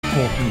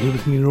Often here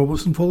with me,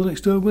 Robertson, Follow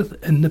Next Door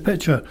with In the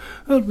Picture,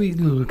 where we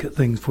look at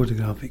things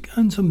photographic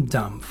and some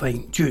damn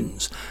fine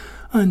tunes.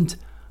 And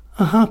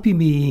a happy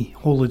May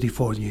holiday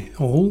for you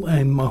all.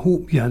 I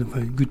hope you had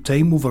a good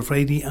time over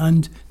Friday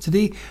and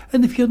today.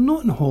 And if you're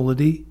not on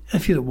holiday,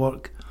 if you're at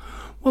work,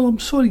 well, I'm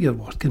sorry you're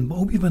working, but I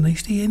hope you have a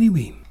nice day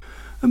anyway.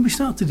 And we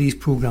start today's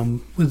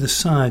programme with a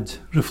sad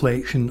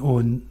reflection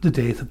on the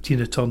death of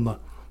Tina Turner.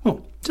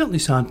 Well, certainly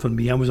sad for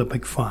me. I was a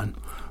big fan.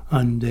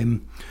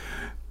 And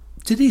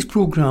today's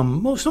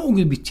programme, well, it's not all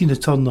going to be Tina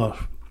Turner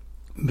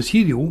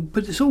material,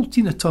 but it's all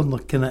Tina Turner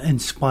kind of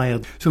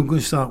inspired. So I'm going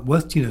to start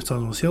with Tina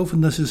Turner herself,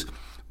 and this is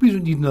We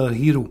Don't Need Another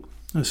Hero.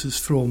 This is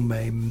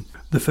from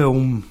the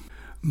film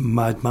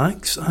Mad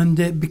Max, and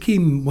it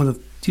became one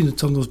of Tina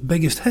Turner's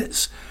biggest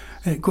hits.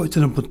 It got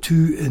to number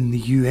 2 in the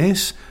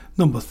US,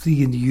 number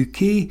 3 in the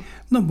UK,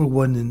 number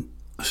 1 in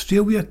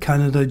Australia,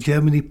 Canada,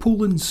 Germany,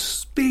 Poland,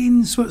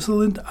 Spain,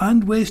 Switzerland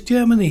and West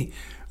Germany.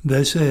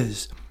 This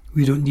is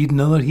We Don't Need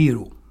Another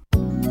Hero.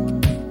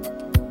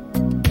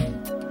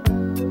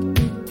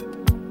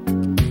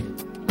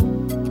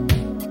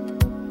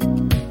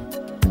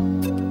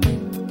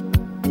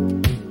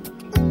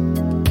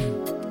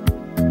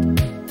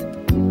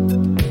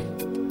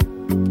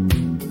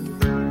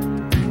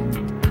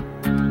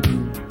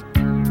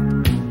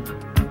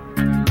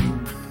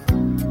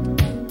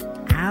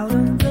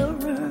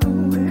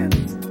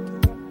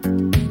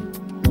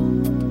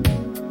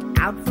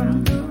 Out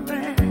from the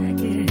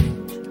wreckage,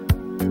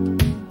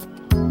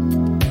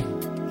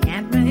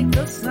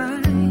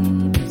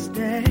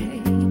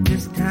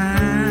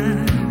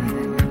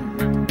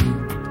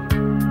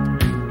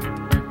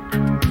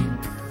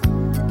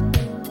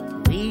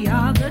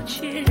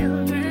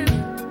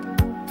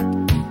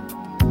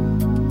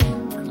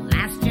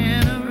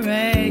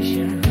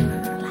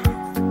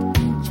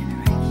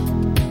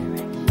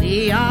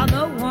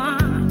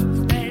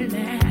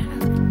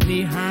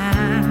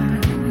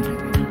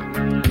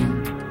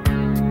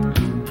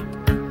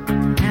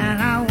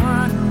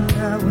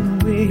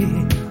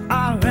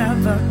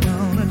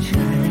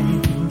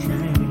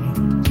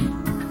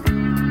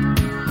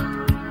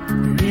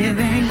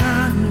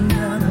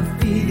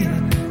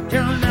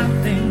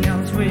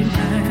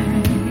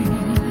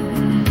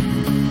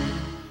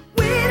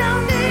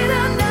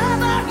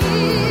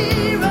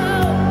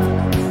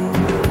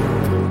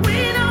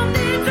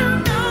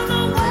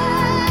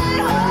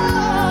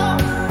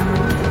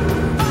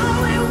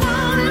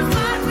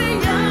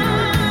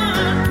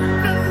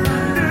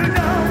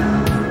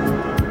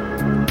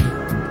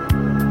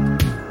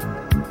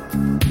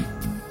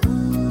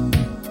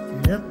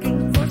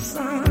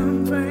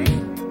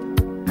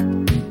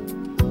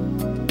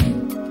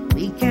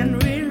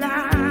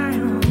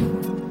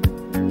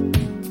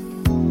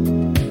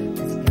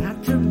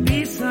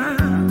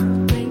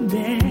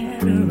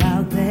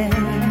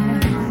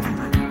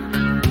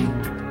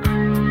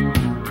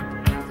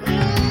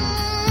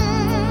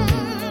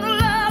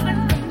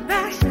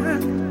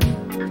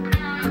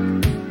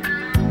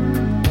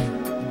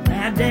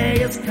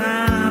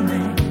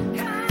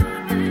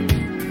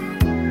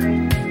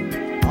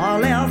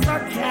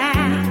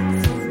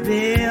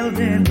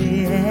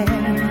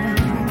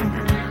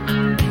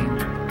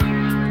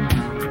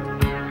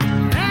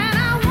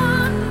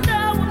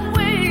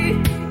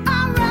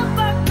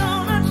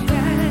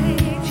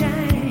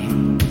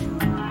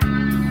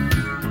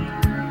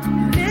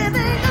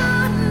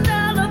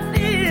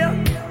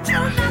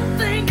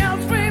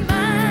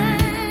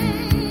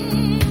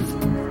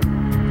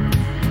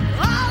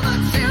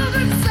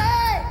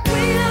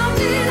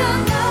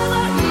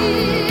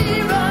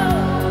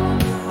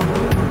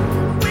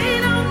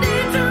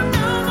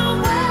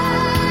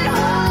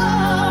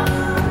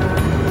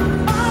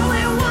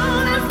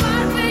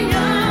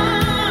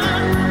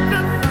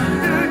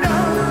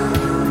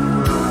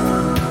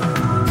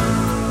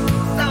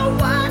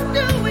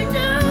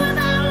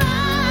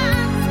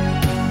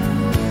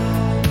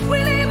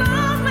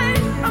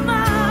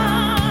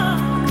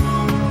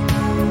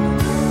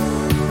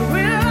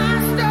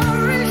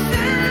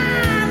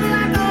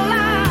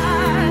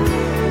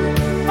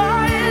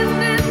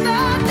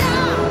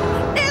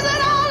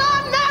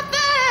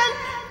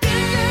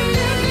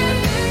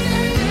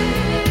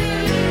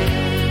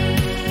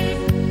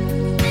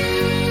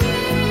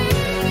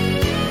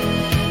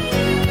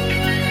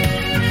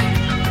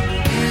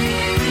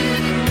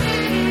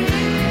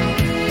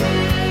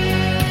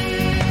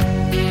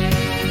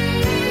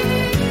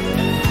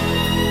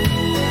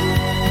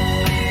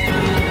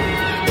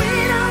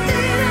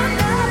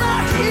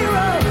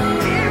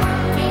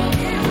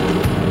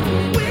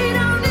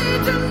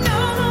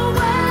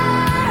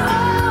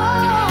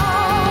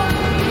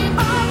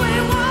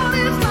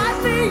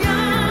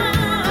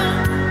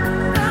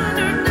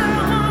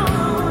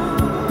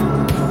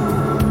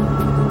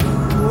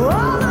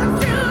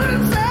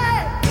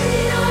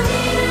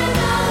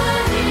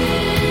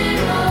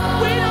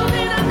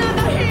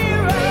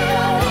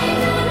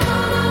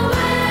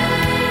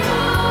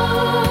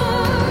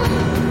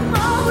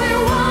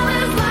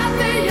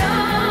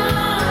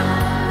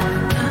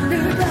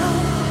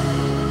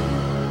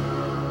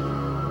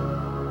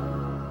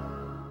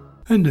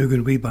 And now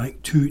going way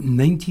back to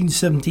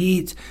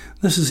 1978.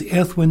 This is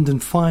Earth, Wind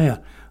and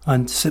Fire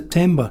and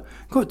September.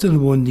 Got to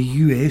number 1 in the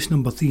US,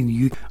 number 3 in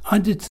the UK.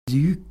 Added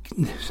to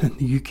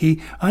the UK,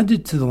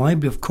 added to the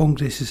Library of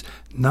Congress's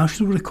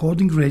National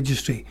Recording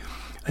Registry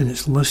in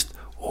its list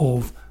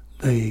of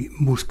the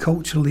most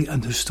culturally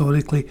and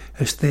historically,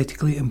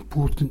 aesthetically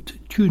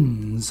important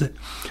tunes.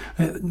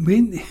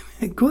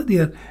 It got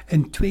there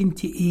in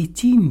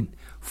 2018.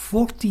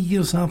 40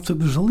 years after it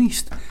was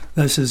released.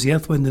 This is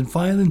Earth, Wind and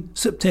Fire in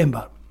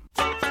September.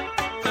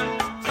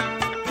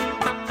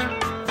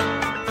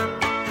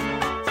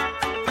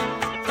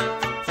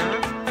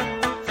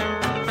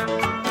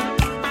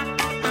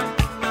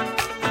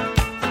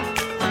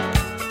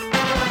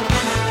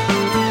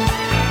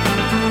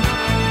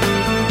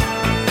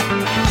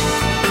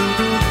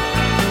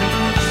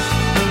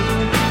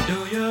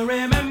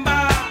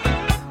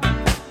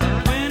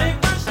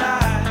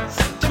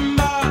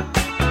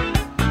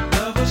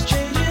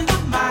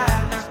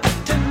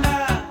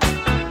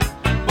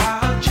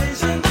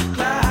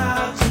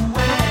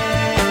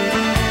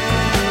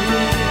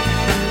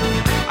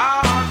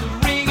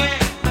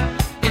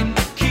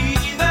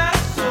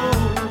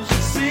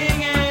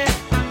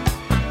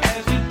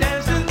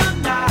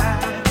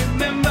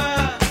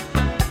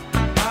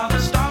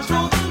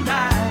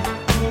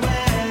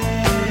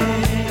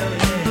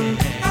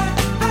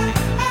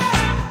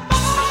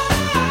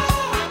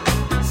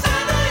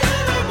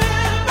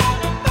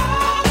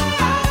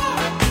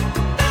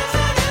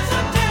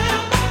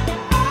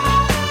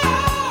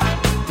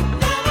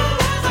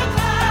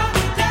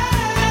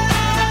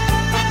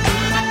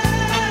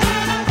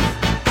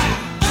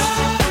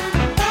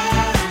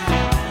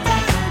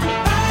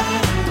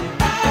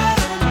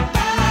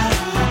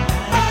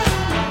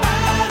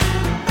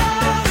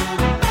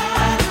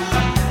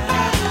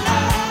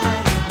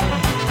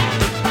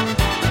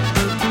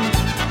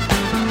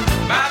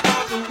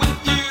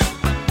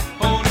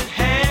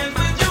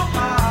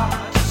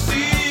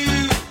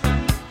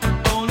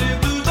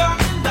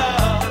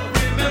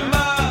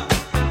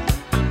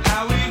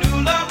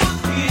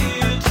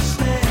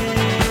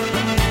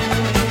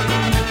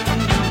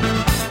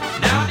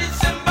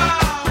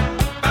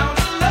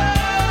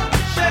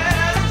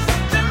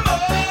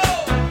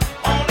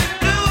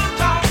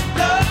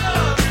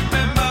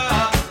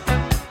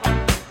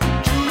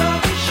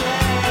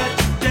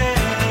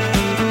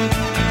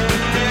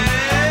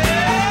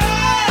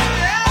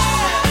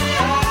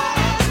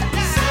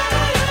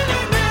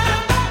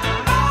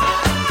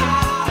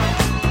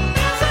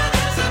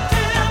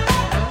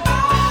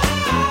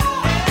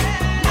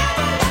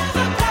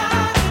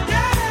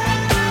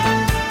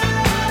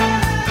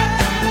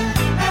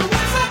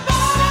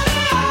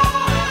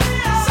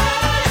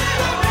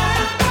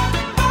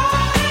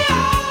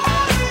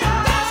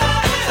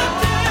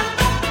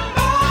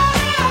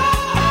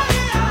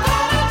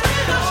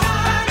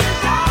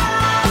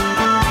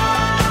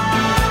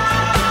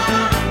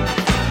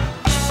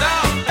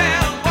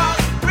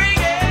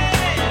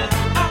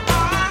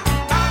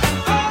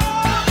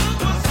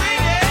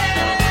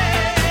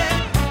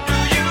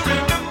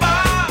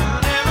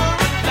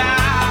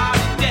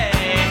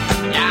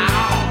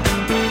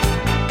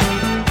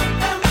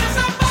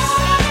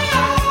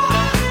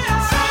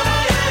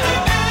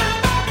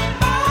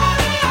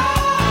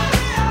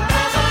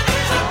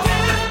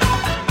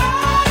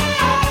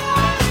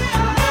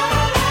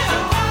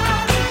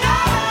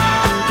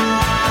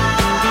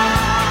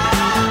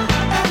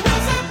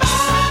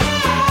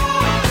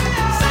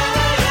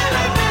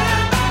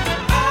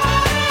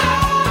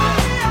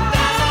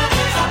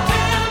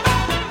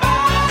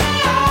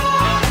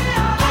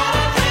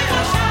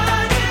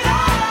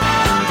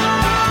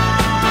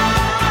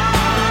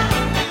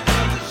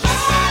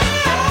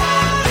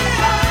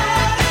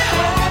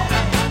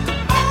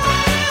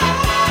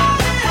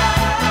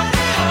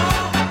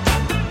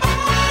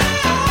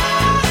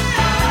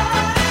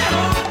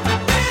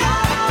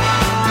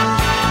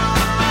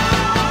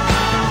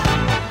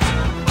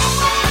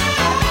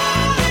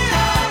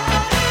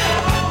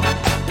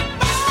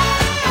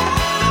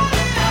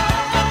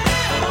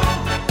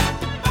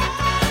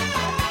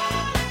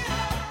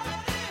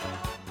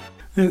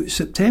 Now,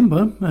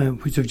 September,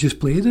 which I've just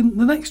played, and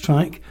the next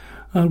track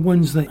are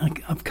ones that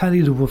I've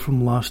carried over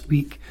from last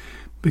week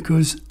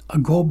because I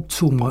gobbed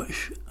so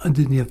much I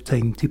didn't have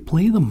time to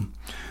play them.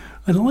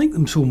 And I liked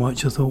them so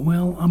much I thought,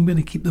 well, I'm going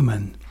to keep them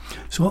in.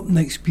 So up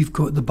next we've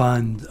got The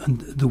Band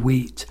and The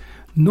Weight.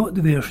 Not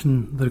the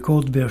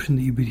recorded version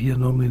that you would hear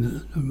normally,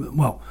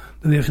 the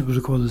version that was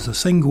recorded as a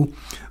single.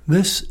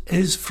 This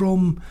is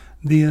from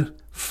their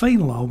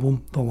final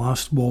album, The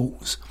Last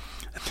Waltz.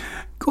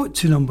 Got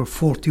to number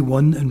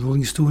 41 in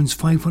Rolling Stone's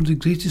 500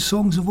 Greatest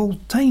Songs of All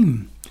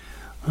Time,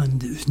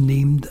 and it was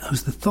named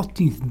as the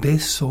 13th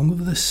best song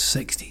of the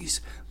 60s.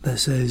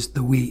 This is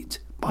The Weight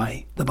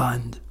by The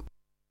Band.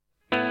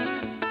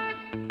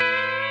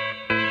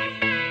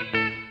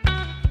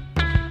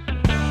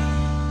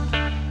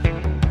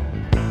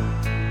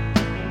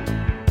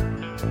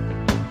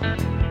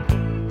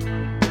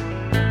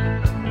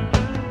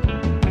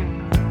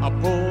 I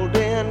pulled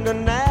into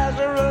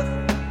Nazareth,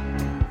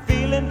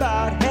 feeling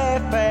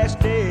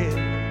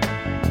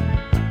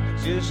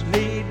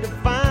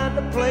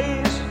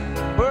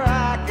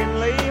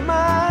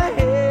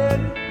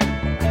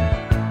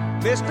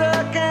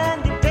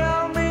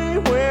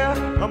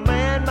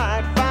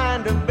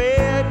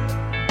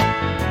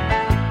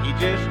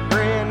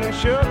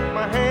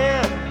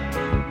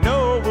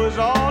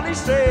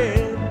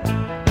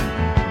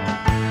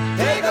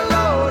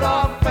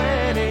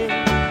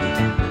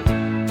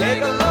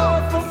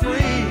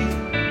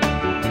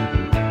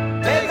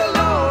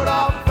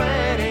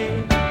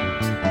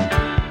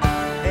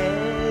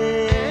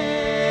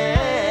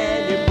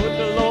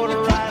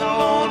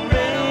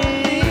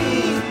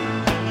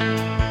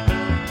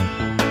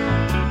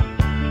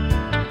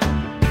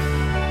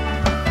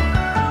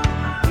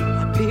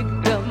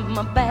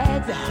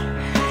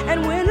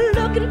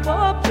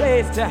a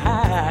place to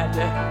hide.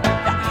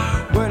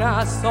 When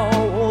I saw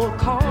old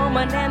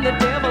Carmen and the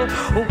devil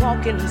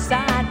walking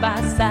side by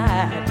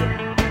side,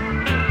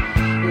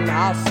 and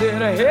I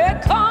said, hey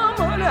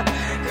Carmen,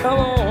 come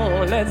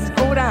on, let's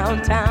go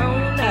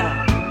downtown.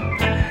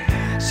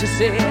 She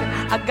said,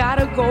 I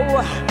gotta go,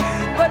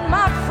 but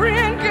my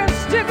friend can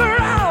stick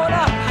around.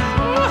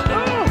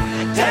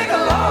 Take a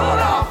load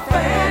off,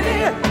 Fanny.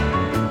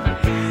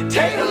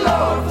 Take a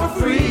load for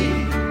free.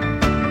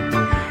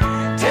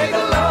 Take a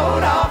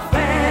load off,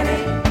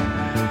 Fanny.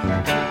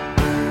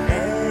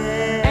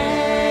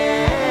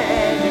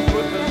 And you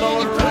put the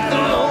load right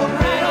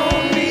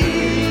on me.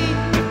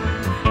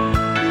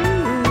 Ooh.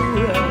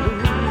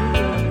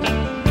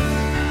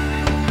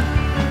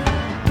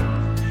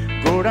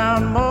 Go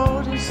down,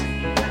 Moses.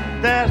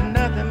 There's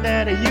nothing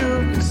that you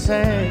can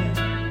say.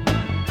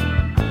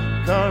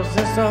 'Cause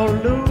it's old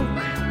Luke,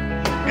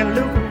 and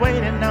Luke is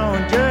waiting on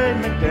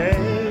Judgment Day.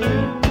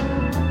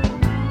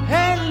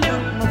 Hey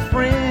Luke, my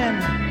friend,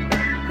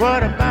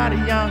 what about a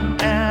young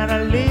Anna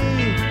Lee?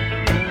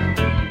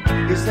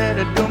 He said,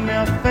 do me a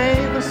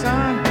favor,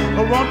 son,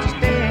 or won't you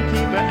stay and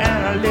keep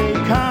Anna Lee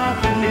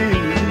company?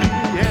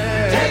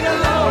 Yeah. Take a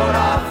load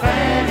off,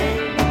 Fanny.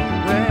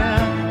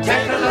 Well,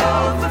 take a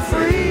load for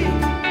free.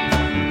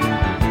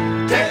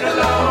 Take a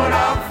load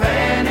off,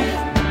 Fanny.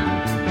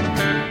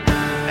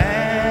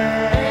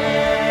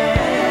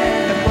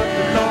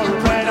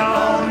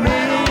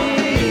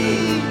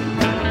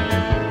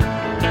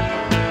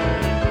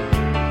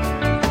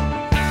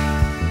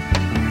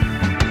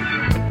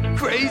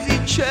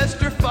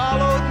 Chester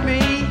followed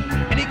me,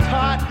 and he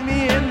caught me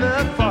in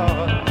the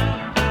fog.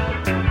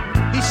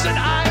 He said,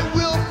 I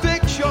will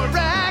fix your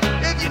rack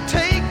if you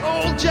take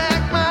old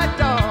Jack, my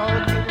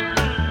dog.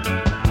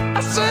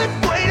 I said,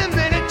 wait a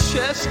minute,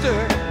 Chester,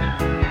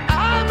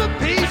 I'm a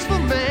peaceful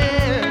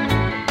man.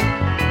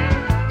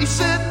 He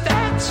said,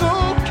 that's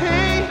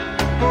okay,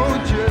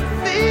 hold your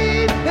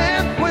feet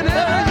and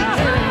whenever you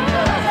can.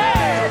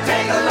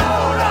 Take a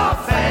load off,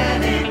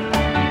 Fanny.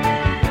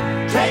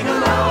 Take a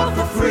load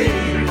for free.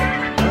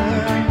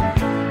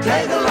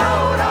 Take a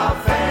load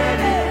off,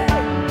 Fanny.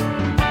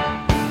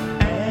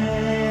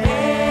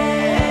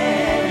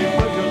 And you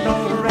put the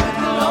load right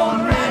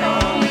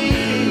on me.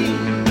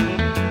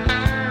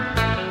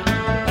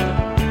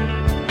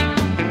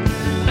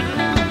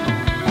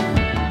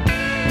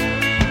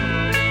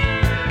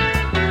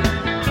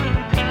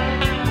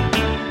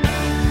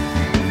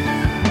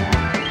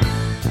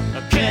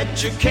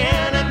 Catch a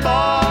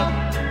cannonball,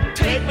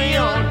 take me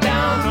on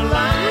down the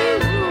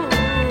line.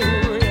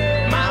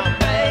 My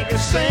bag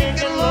is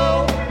sinking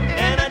low,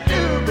 and I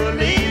do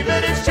believe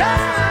that it's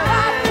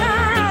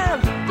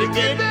time to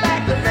get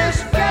back to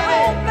Miss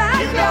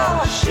Fanny. You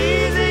know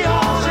she's the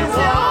only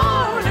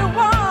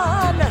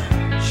one.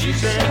 She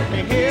sent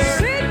me here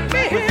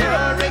with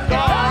her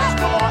regards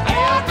for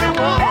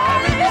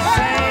everyone.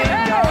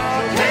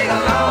 Take a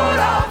load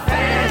off,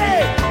 Fanny.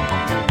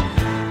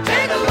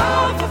 Take a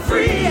load for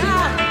free.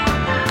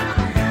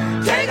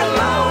 Take a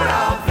load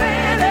off,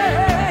 Fanny.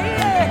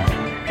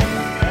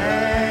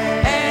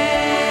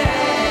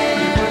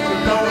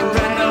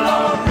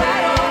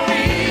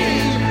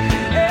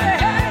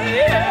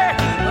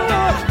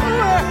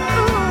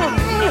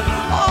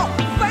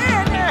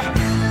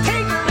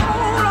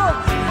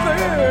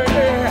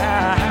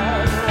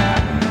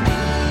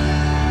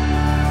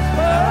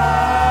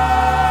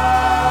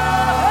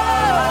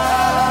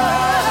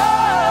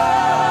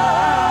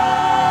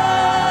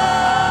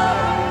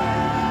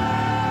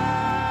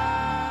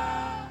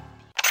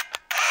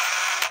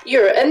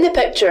 You're in the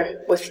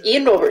picture with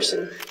Ian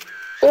Robertson,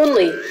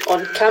 only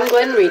on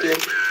Camglen Radio.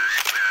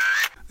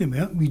 There we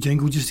are, wee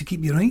jingle just to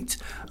keep you right.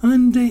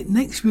 And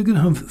next we're going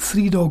to have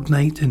Three Dog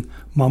Night and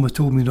Mama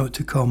Told Me Not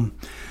to Come.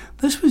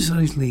 This was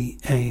originally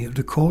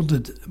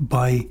recorded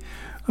by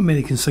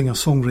American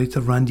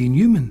singer-songwriter Randy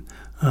Newman,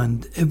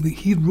 and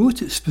he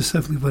wrote it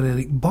specifically for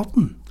Eric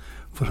Burdon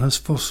for his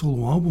first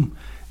solo album.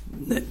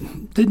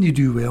 It didn't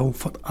do well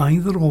for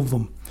either of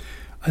them.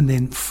 And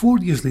then 4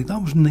 years later,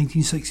 that was in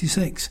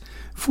 1966,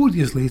 4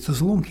 years later,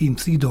 along came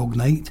Three Dog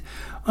Night,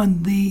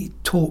 and they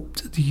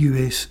topped the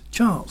US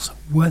charts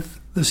with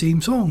the same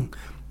song.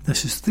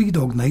 This is Three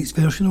Dog Night's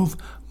version of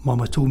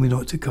Mama Told Me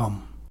Not to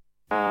Come.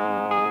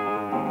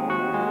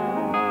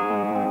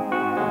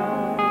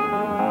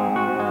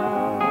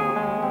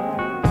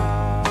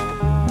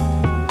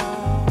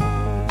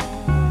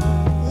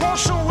 Want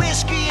some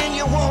whiskey in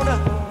your water,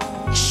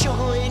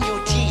 sugar in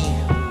your tea?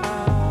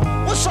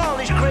 What's all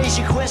this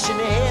crazy question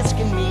they're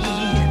asking me?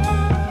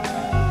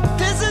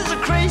 This is the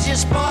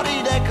craziest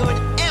party that could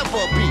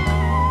ever be.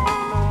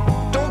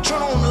 Don't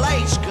turn on the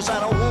lights, cause I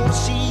don't want to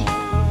see.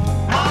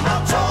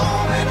 Mama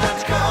told me not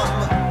to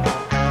come.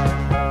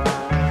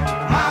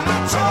 Mama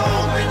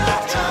told me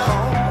not to come.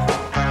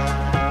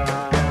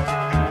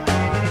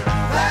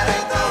 That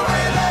ain't the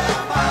way that I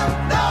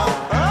found out.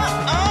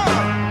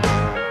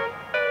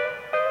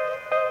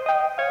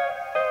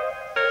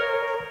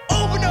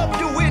 Open up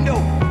the window,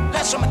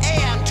 let some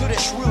air into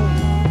this room.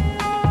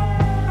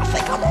 I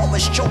think I'm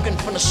almost choking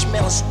from the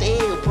smell of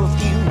stale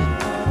perfume.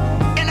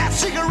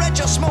 that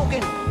you're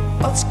smoking,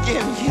 I'll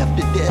scare me half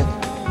to death.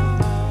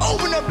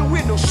 Open up the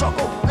window,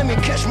 sucker, let me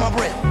catch my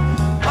breath.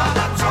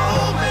 Mama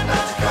told me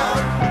not to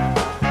come.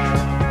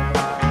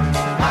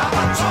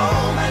 Mama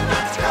told me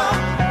not to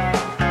come.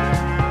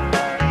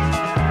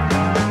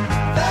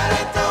 That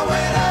ain't the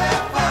way to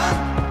have fun,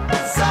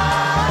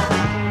 son.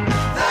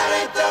 That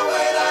ain't the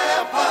way to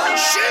have fun.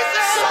 She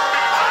said,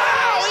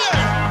 oh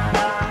yeah.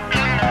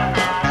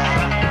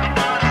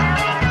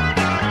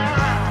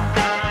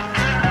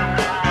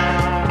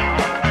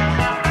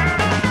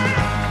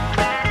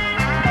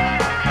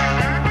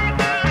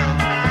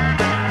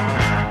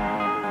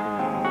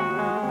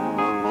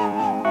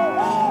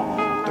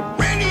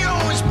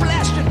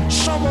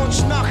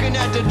 Someone's knocking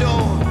at the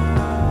door.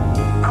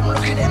 I'm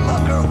looking at my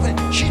girlfriend.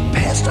 She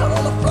passed out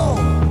on the floor.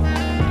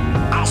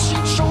 I've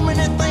seen so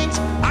many things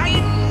I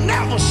ain't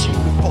never seen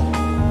before.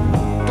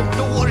 Don't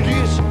know what it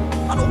is.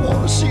 I don't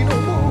want to see no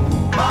more.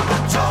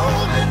 Mama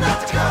told me not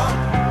to come.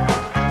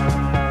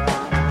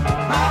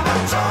 Mama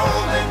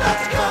told me not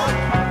to come.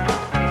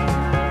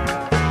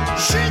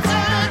 She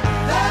said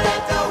that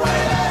ain't the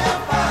way to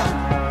have fun,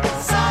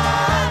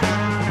 son.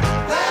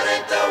 That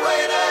ain't the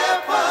way to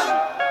have fun.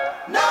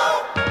 No.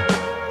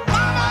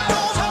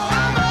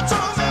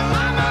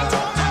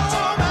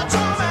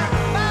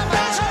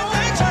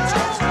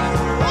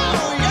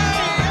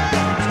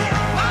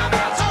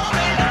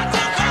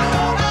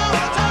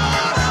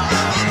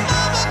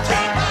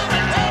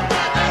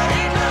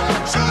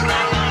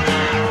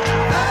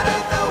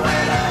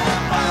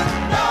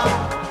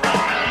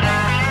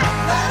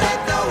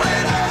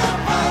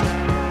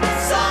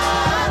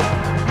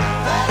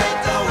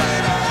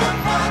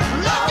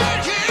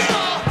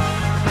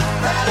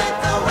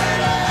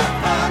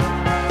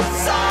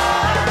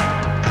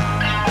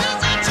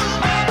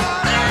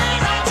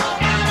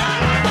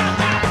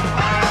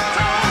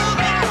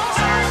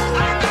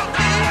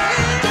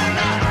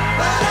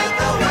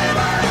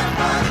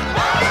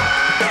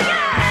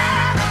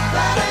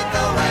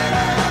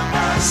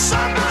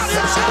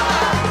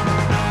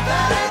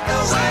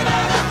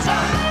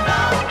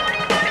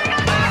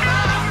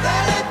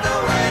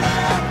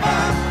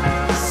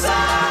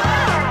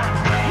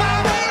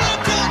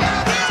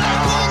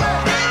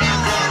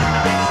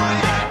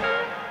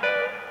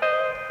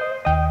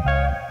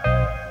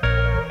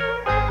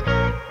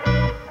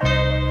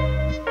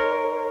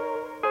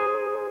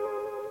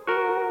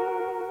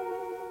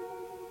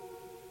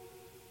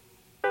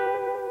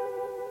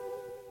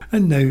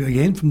 And now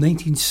again from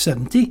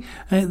 1970,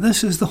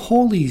 this is the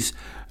Hollies,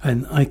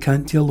 and I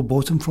Can't Tell the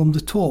Bottom from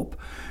the Top.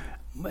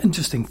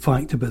 Interesting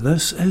fact about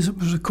this is it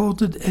was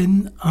recorded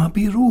in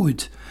Abbey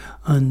Road,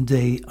 and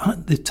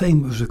at the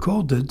time it was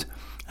recorded,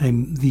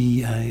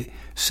 the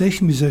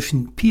session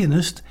musician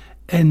pianist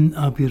in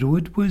Abbey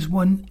Road was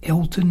one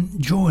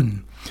Elton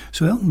John.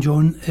 So Elton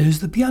John is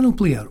the piano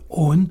player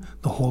on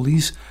the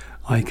Hollies'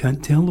 I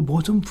Can't Tell the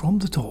Bottom from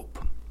the Top.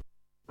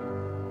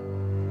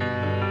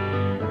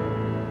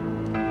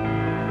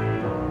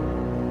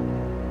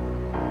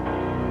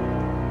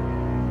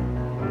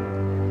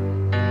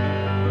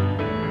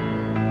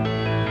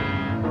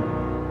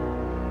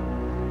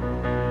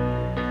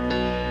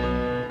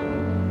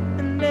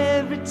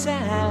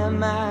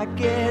 Time I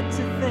get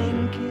to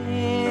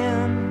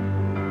thinking,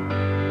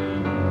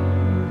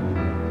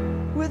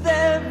 with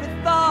every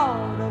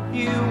thought of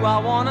you I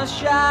wanna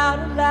shout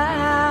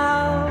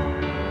aloud.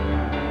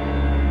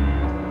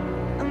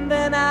 And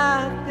then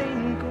I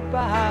think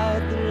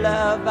about the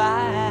love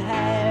I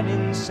had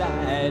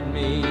inside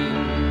me,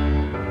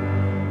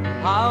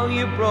 how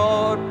you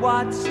brought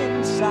what's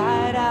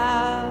inside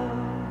out.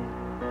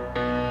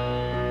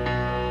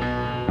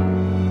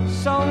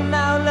 So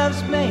now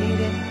love's made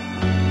it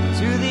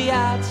to the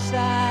outside.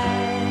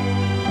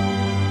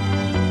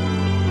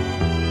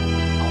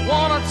 I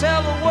wanna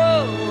tell the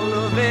world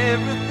of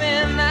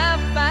everything I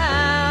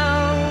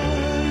found.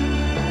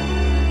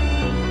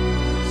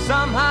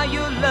 Somehow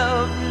your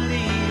love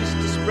released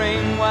a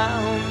spring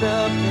wound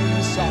up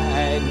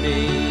inside me.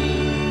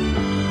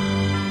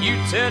 You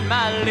turned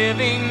my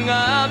living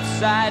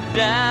upside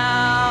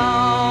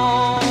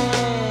down.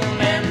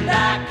 And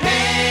I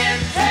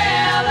can't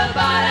tell the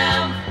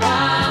bottom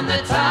from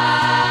the top.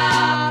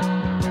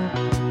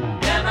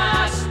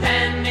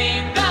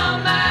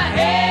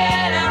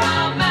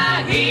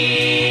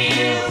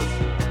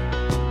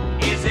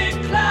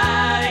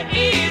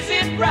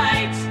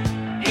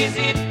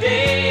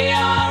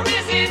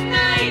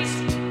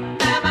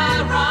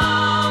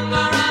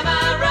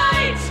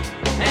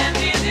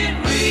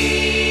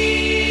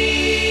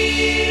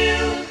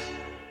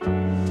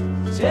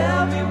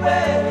 Tell me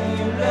where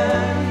you learned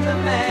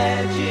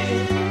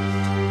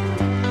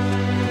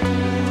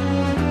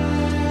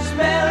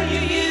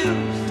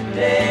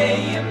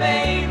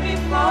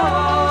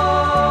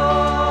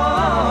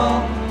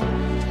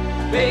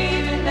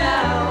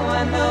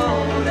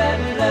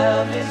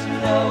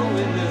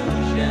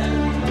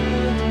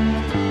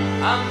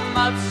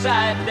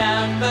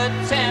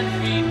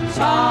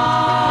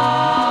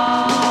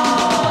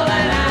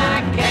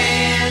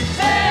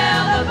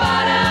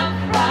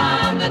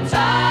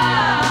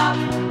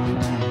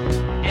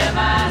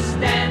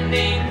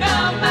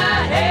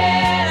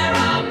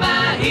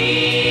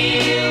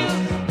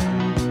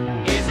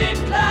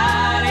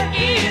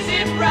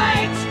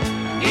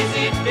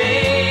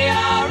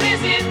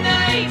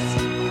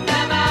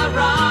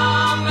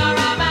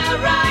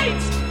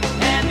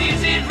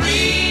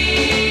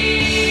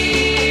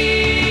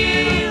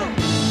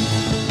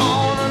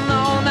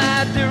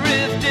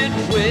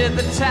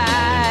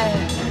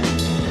tide.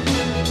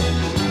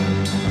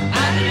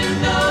 I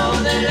didn't know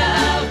that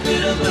love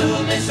could have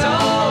moved me so.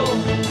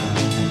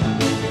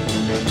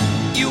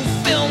 You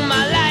fill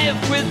my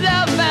life with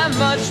love and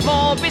much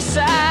more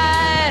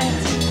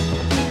besides.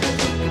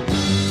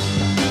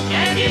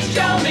 And you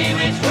show me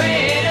which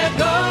way to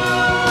go.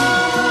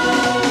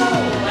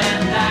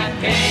 And I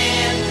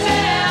can't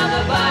tell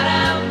the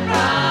bottom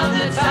from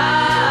the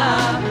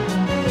top.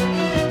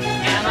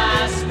 Am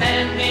I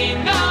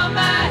standing on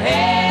my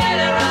head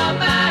or on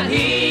my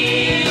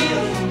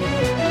heels?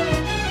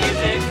 Is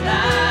it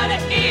cloudy?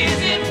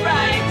 Is it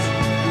bright?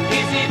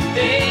 Is it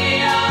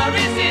day or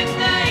is it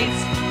night?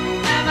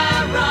 Am I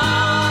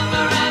wrong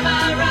or am I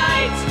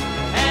right?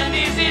 And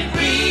is it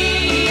real?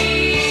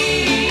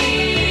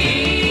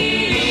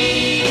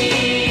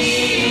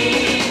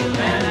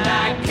 And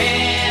I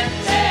can't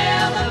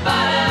tell the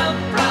bottom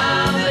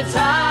from the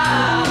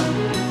top.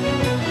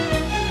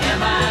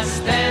 Am I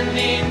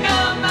standing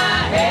on my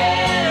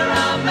head or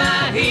on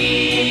my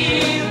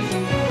heels?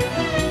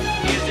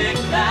 Is it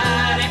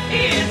cloudy?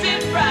 Is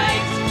it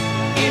bright?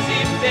 Is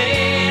it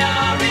day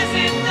or is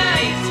it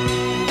night?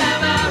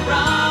 Am I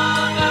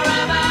wrong or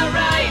am I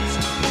right?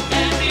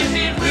 And is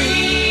it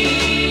real?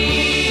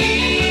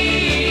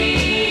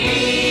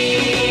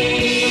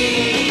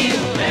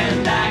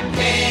 And I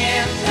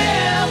can't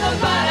tell the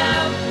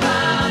bottom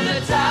from the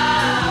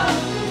top.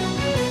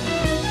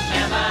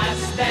 Am I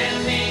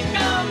standing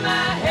on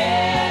my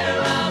head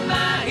or on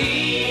my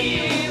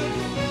heels?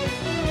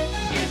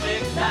 Is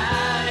it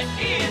cloudy?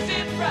 Is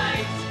it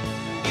bright?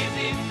 Is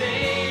it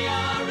day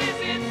or is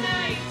it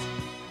night?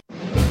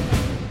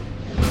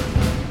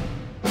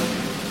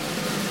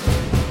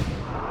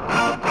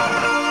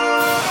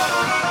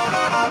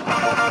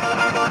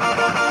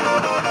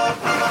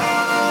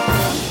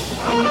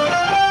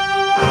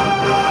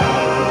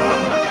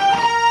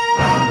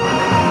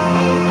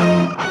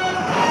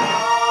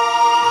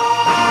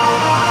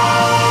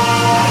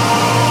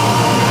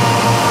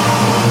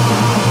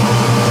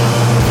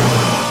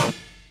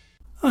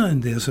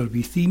 And there's our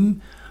wee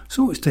theme.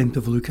 So it's time to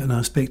have a look at an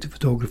aspect of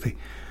photography.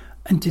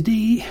 And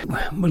today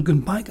we're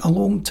going back a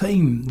long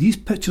time. These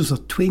pictures are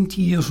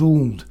 20 years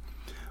old,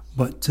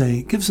 but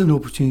it gives an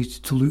opportunity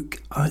to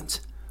look at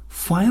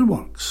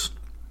fireworks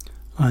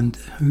and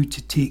how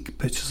to take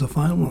pictures of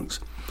fireworks.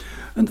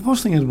 And the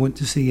first thing I want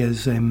to say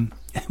is,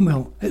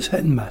 well, it's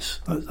hit and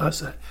miss.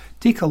 That's it.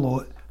 Take a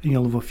lot and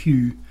you'll have a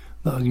few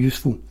that are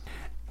useful.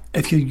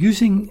 If you're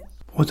using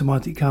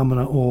automatic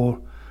camera or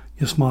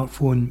your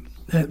smartphone,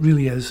 it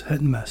really is hit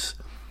and miss.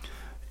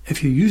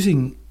 If you're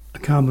using a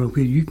camera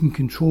where you can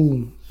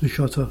control the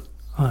shutter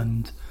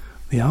and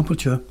the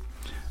aperture,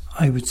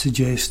 I would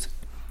suggest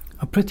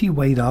a pretty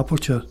wide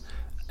aperture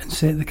and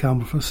set the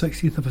camera for a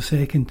 60th of a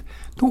second.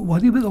 Don't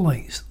worry about the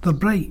lights, they're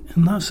bright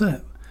and that's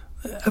it.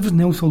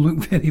 Everything else will look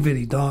very,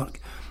 very dark,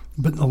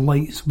 but the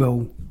lights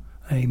will,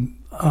 they're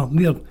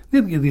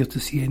there to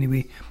see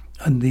anyway,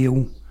 and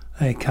they'll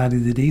carry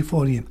the day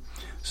for you.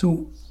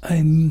 So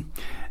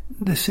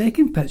the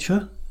second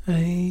picture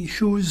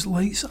shows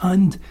lights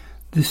and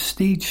the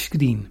stage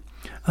screen.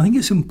 I think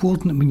it's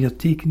important when you're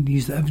taking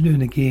these that every now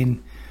and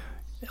again,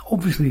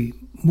 obviously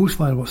most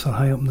fireworks are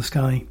high up in the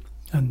sky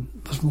and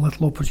there's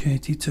little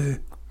opportunity to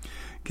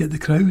get the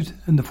crowd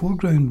in the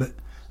foreground, but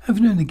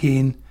every now and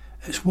again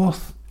it's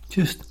worth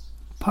just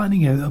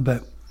panning out a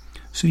bit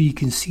so you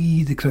can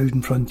see the crowd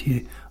in front of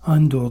you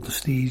and or the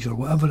stage or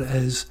whatever it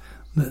is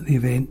that the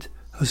event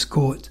has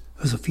got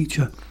as a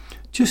feature,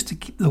 just to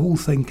keep the whole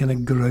thing kind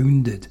of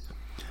grounded.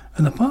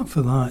 And apart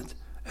from that,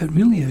 it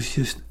really is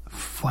just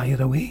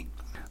fire away.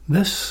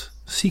 This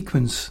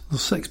sequence,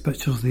 there's 6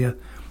 pictures there,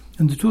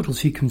 and the total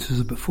sequence is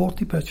about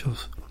 40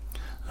 pictures.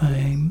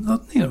 I'm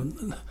not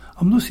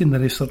saying the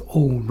rest are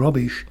all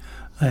rubbish,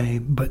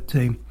 but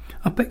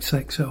I picked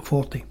 6 out of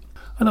 40,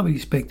 and I would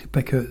expect to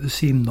pick out the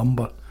same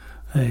number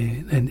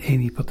in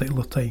any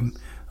particular time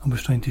I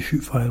was trying to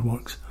shoot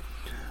fireworks,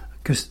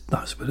 because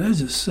that's what it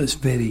is. It's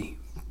very,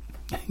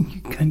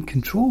 you can't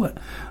control it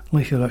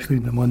unless you're actually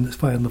the one that's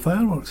firing the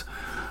fireworks.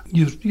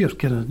 You're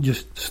kind of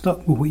just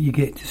stuck with what you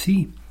get to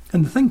see.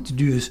 And the thing to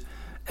do is,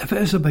 if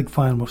it is a big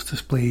fireworks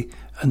display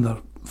and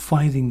they're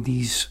firing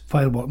these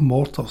firework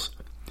mortars,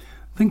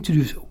 the thing to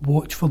do is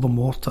watch for the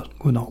mortar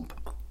going up.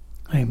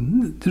 They're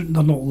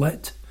not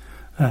lit.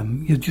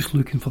 You're just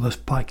looking for this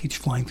package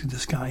flying through the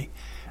sky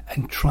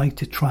and try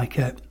to track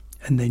it,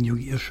 and then you'll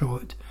get your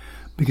shot.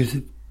 Because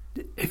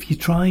if you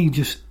try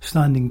just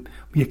standing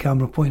with your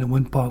camera pointing at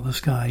one part of the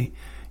sky,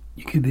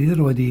 you could be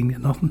there all day and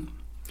get nothing.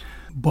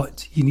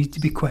 But you need to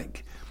be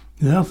quick.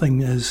 The other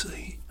thing is,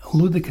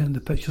 although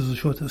the pictures are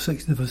shot at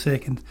 60th of a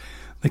second,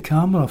 the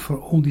camera for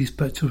all these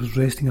pictures was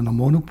resting on a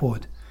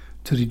monopod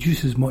to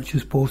reduce as much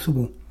as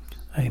possible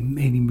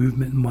any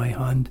movement in my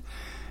hand.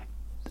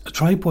 A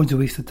tripod's a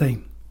waste of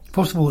time.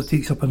 First of all, it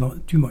takes up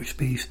too much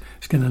space.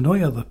 It's going to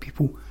annoy other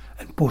people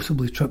and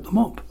possibly trip them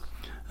up.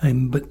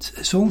 But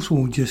it's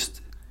also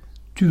just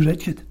too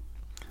rigid.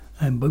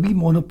 But a wee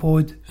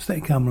monopod,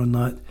 stick a camera on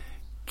that,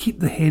 keep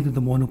the head of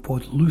the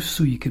monopod loose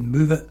so you can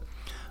move it,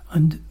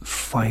 and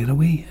fire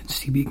away and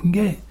see what you can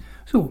get.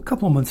 So a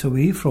couple of months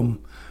away from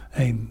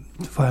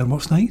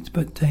Fireworks Night,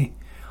 but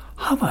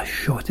have a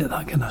shot at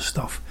that kind of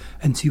stuff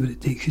and see what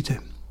it takes you to.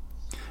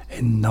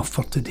 Enough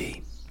for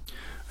today.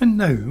 And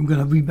now I'm going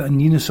to have a wee bit of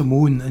Nina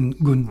Simone and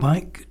going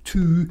back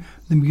to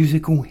the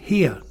musical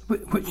Hair,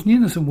 which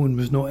Nina Simone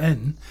was not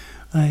in,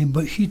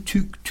 but she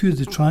took two of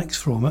the tracks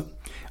from it,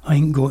 I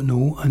Ain't Got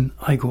No and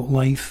I Got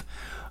Life,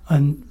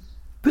 and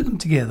put them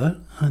together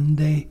and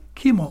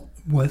came up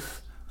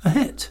with a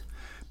hit.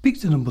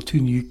 Peaked at number 2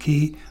 in the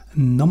UK,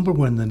 number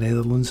 1 in the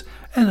Netherlands.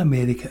 In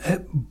America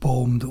it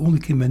bombed, only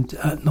came in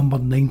at number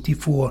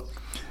 94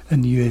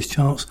 in the US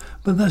charts.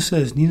 But this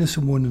is Nina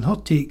Simone and her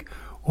take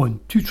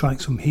on two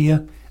tracks from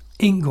Hair,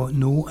 Ain't Got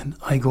No and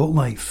I Got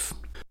Life.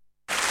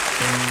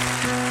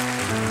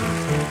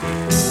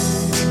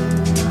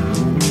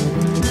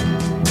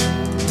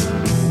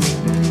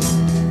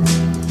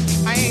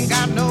 I ain't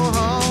got no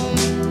home,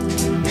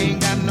 ain't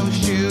got no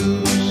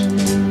shoes,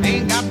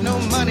 ain't got no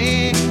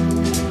money,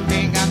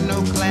 ain't got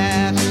no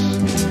class,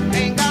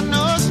 ain't got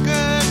no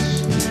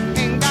skirts,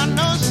 ain't got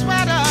no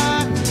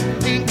sweater,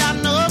 ain't got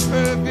no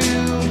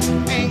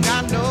perfume, ain't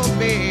got no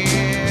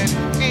bed,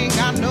 ain't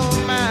got no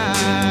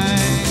mind,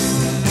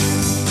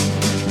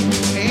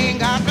 ain't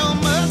got no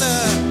mother,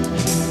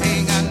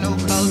 ain't got no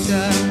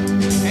culture,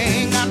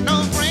 ain't got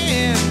no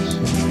friends,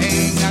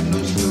 ain't got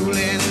no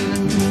schooling,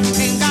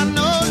 ain't got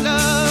no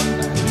love,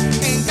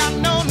 ain't got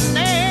no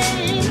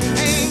name,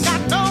 ain't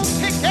got no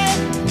ticket,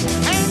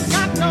 ain't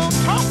got no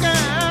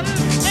token,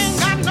 ain't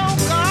got no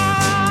God.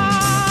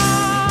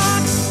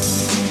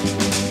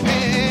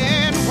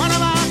 And what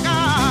have I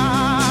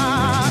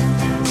got?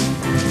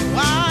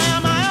 Why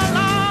am I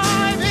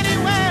alive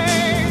anyway?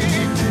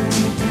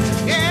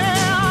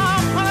 Yeah,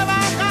 what have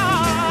I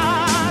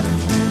got?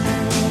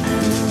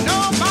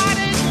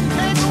 Nobody can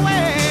take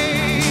away.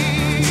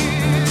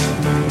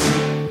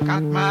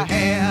 Got my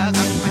hair,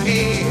 got my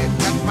head,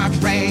 got my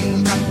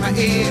brains, got my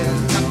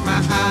ears, got my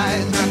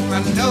eyes, got my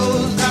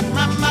nose, got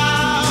my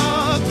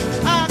mouth,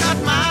 I got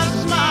my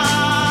smile.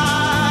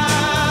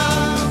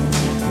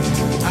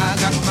 I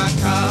got my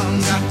tongue,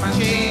 got my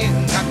chin,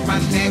 got my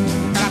neck,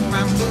 got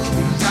my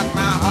boobs, got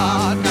my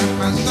heart, got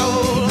my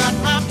soul, got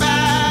my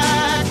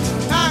back,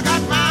 I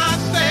got my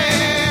sex.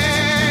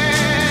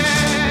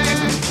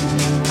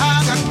 I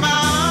got my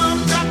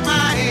arms, got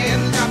my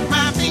hands, got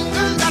my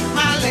fingers, got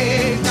my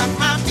legs, got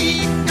my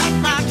feet, got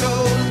my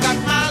toes, got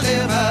my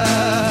liver,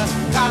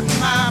 got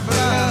my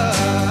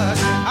blood.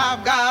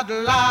 I've got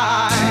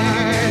life.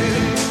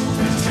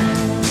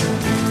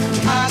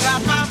 I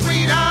got my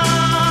freedom.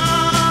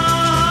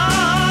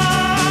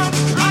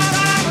 I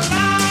got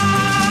life.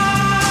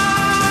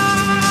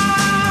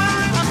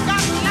 I've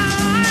got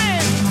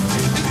life,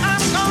 and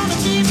I'm gonna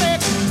keep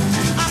it.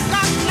 I've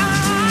got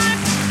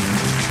life.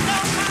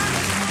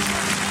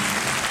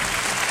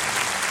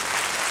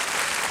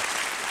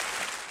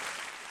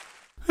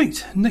 Right,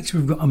 next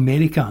we've got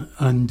America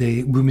and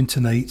Women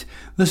Tonight.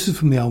 This is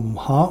from the album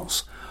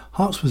Hearts.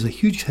 Hearts was a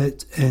huge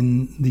hit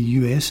in the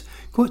US,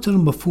 got to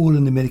number 4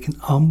 in the American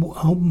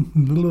album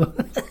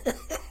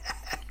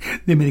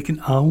the American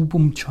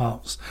album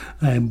charts,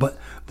 but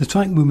the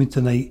track Women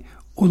Tonight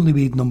only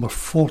made number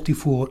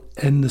 44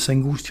 in the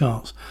singles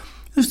charts.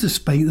 This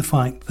despite the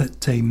fact that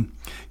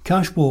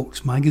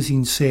Cashbox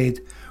magazine said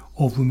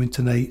of Women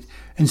Tonight,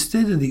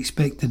 instead of the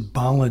expected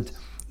ballad,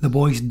 the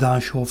boys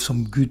dash off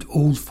some good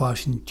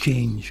old-fashioned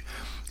change.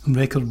 And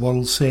Record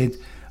World said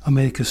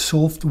America's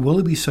soft,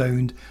 willoughby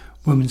sound,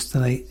 Women's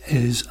Tonight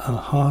is a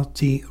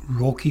hearty,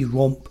 rocky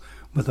romp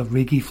with a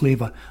reggae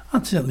flavour.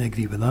 I'd certainly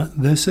agree with that.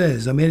 This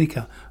is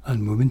America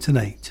and Women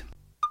Tonight.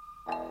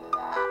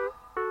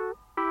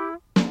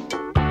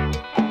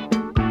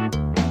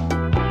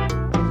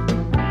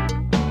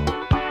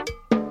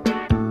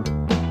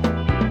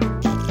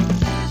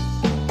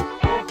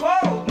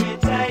 Hold me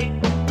tight.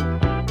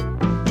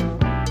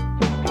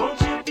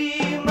 Won't you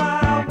be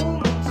my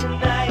woman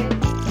tonight?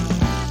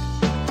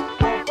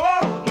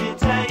 Hold me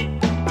tight.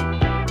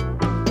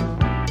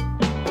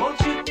 Won't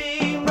you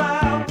be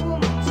my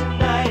woman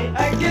tonight?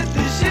 I get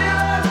the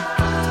shivers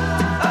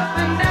up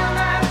and down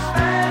my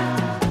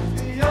spine.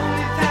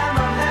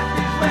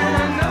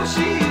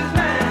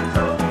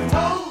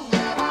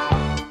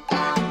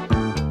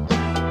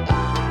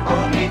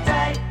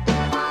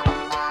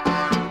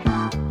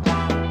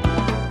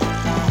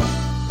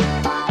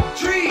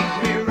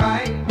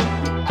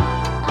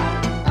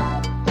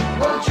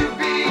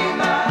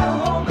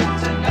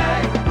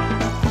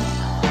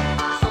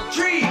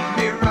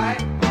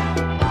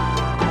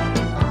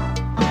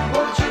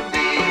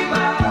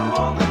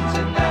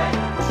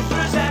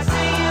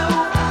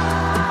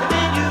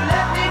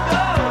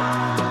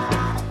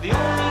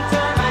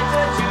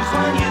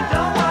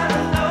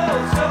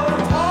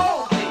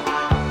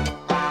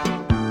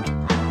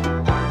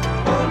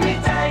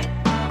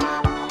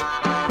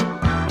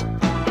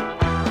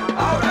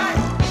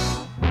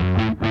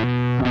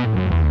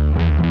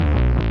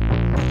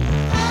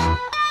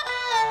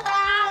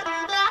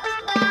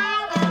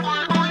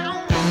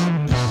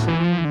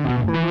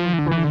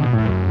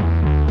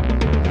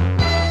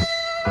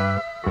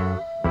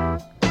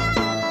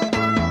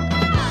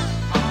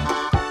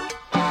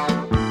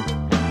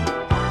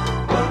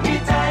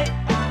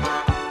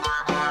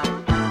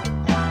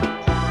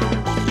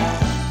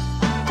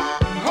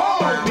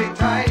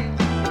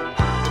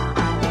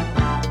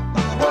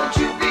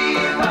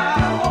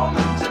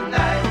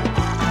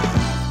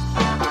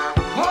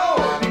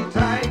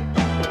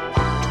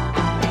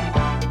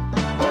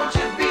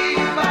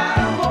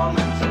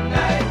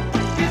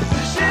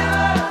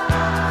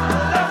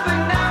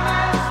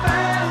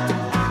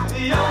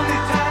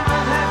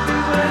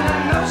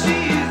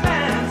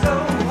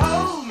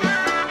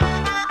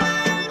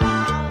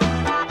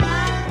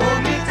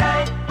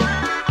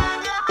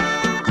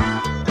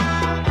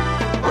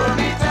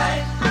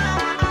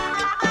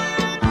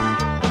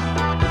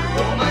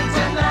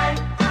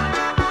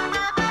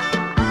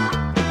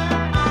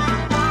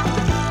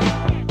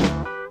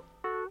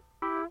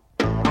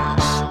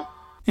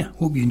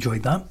 hope you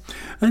enjoyed that.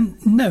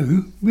 And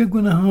now we're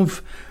going to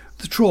have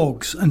the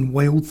Troggs and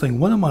Wild Thing,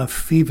 one of my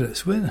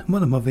favourites, one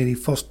of my very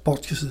first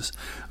purchases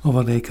of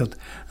a record.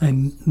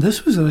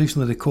 This was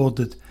originally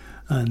recorded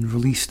and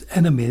released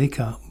in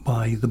America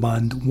by the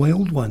band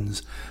Wild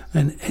Ones,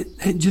 and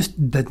it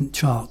just didn't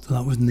chart.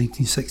 That was in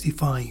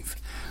 1965.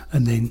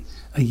 And then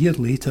a year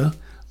later,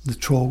 the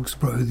Troggs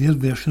brought out their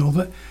version of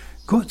it,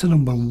 got to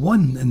number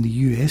 1 in the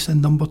US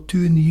and number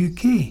 2 in the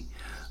UK,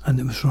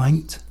 and it is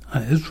ranked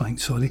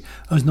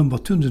as number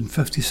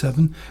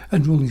 257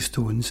 in Rolling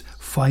Stone's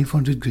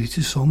 500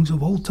 Greatest Songs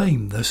of All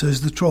Time. This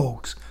is the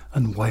Troggs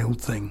and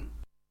Wild Thing.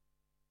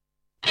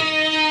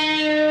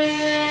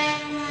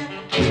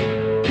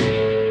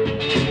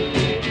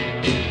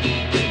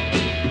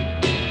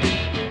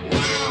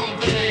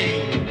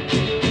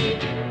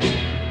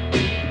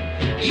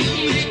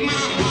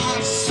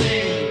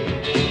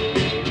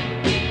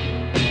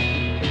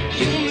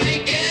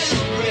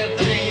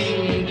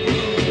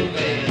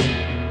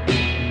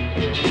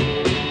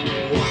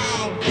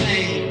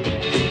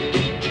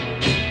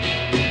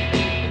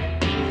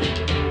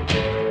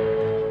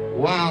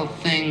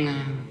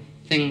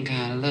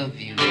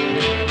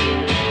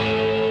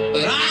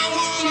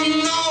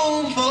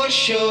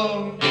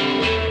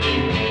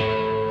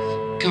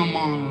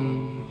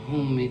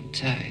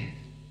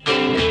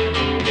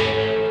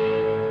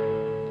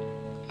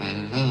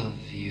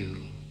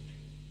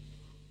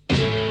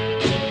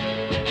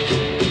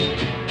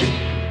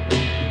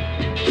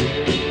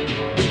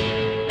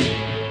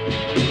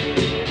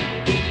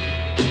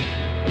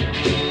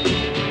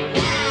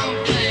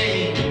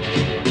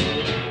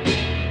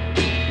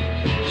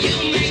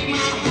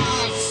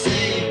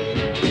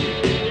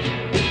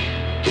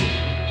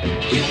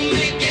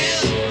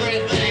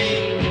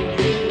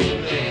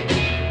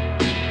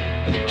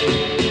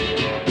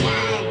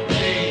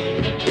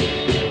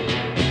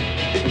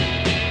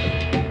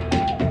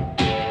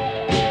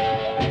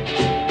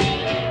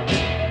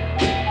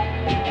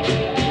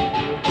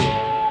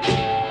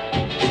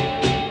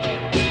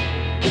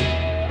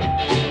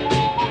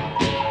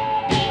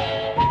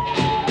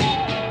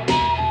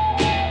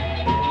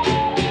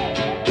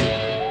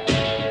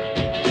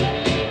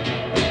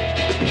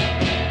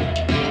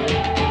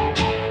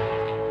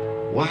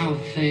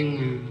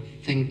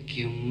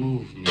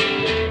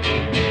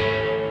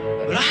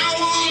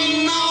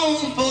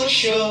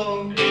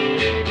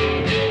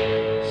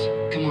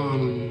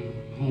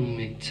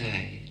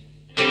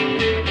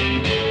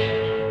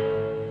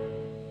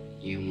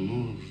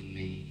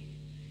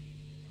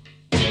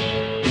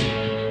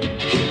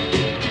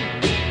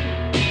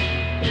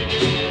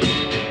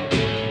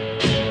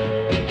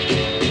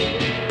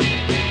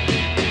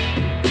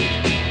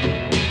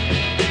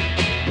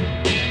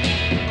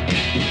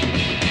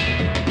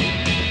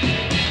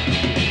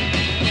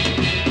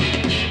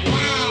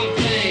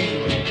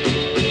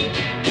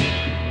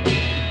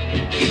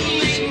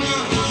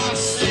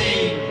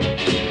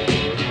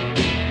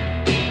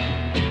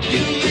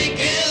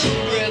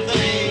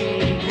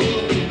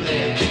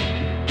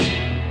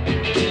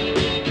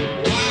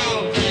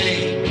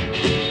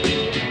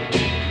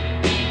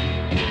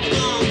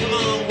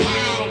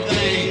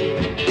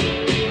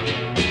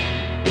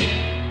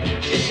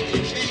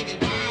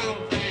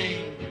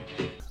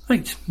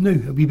 Right, now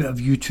a wee bit of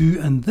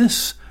U2, and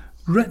this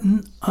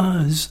written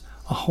as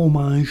a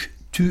homage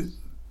to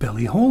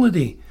Billie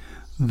Holiday.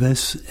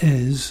 This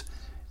is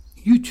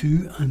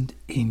U2 and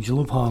Angel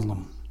of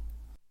Harlem.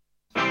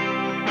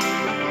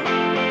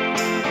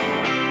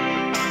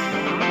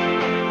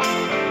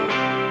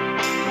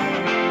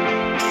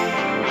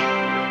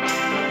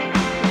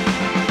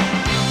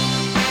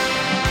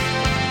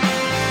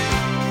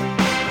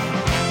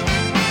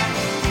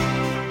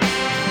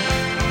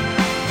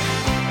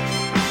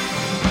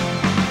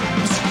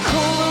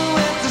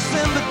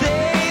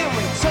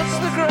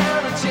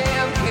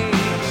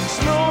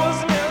 Snow was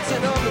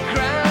melting on the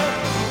ground.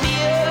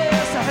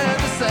 Yes, I heard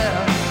the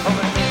sound of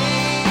an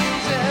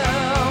angel.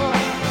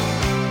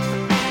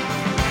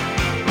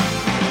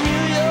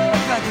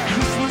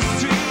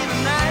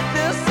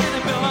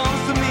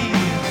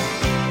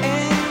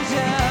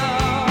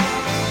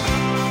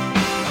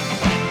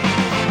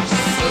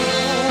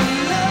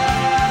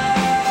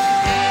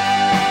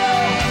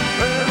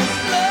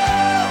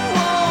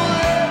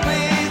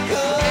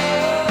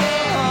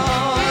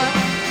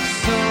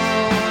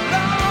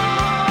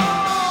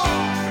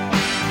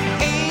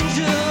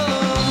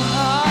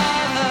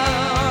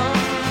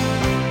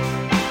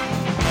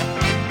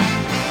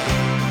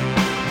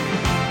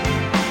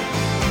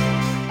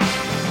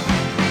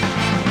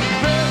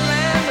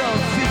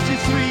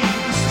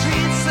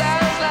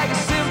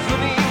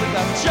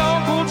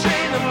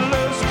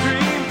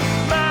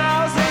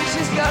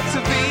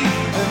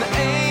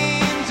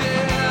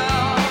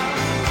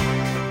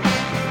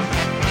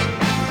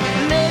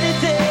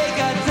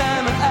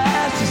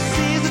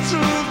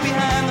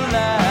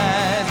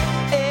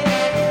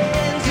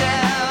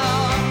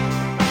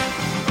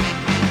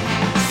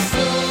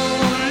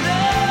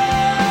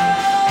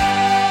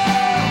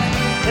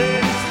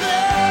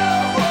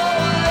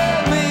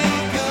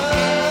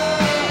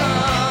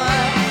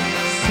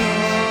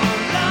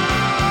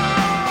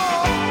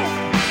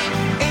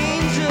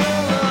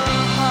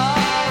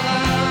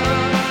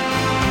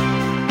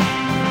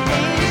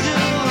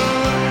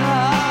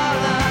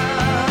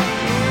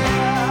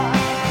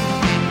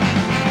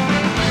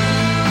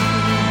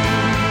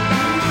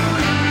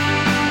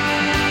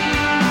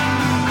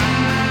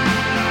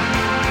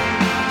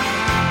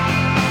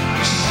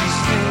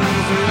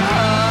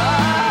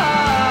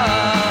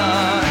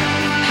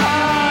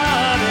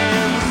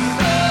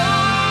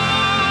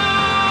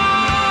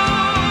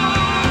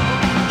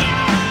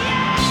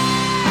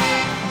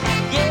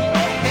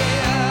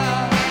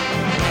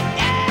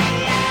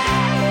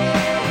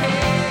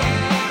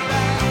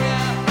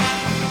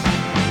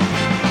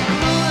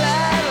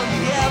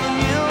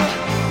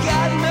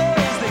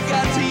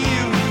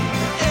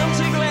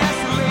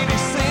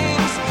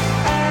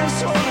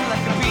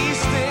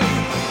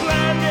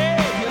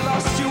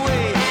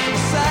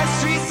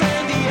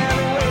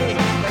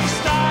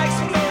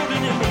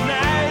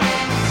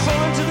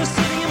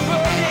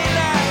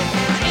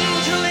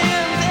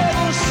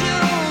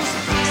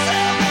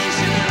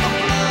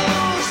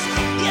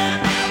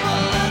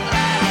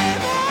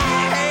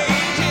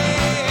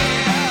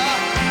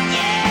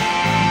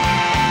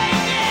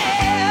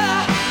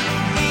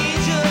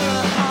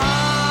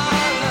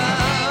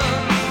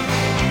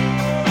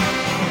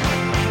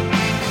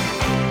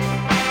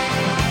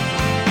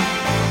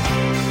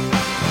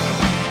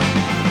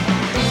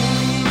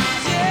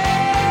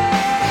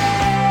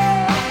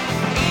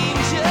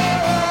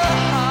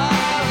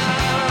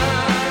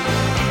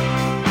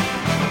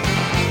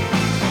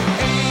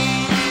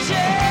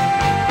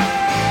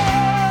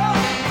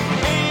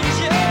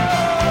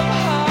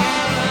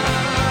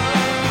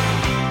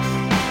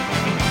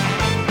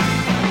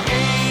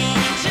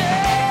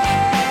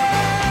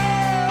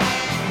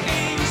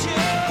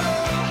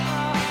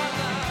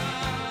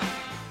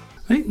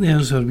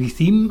 there's our wee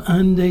theme,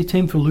 and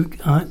time for a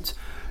look at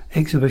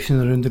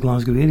exhibitions around the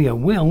Glasgow area.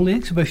 Well, the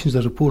exhibitions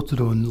I reported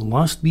on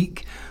last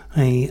week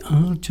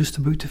are just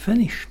about to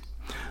finish.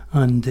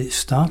 And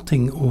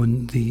starting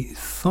on the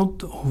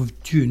 3rd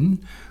of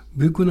June,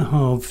 we're going to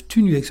have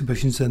 2 new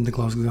exhibitions in the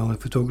Glasgow Gallery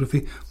of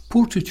Photography.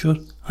 Portraiture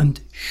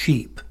and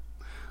Shape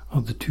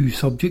are the 2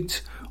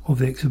 subjects of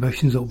the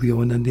exhibitions that will be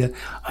on in there.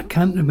 I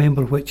can't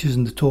remember which is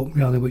in the top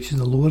gallery, which is in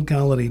the lower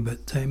gallery,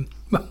 but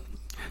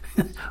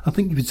I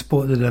think you would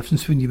spot the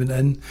difference when you went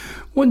in.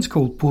 One's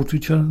called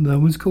Portraiture, the other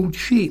one's called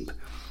Shape,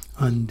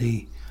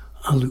 and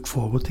I look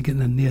forward to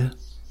getting in there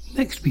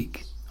next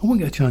week. I won't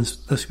get a chance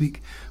this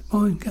week,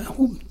 but I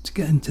hope to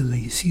get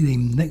into see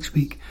them next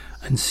week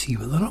and see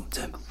what they're up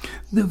to.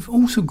 They've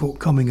also got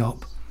coming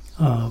up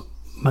a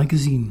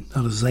magazine,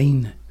 or a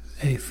Zine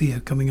fair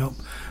coming up,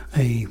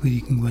 where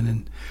you can go in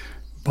and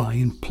buy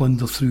and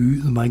plunder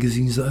through the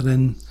magazines that are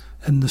in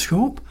the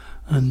shop,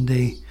 and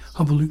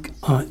have a look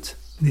at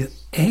their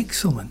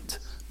excellent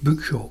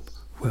bookshop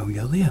while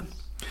you're there.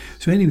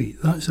 So anyway,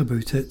 that's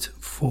about it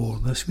for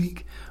this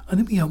week, and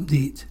let me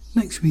update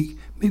next week,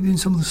 maybe on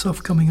some of the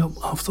stuff coming up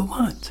after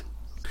that.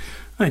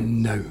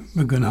 And now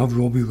we're going to have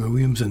Robbie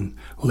Williams and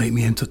Let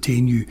Me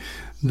Entertain You.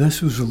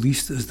 This was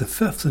released as the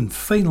 5th and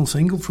final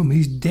single from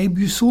his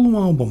debut solo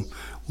album,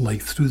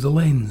 Life Through the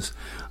Lens,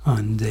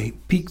 and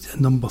peaked at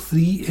number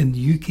 3 in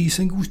the UK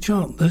singles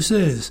chart. This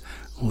is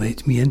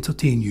Let Me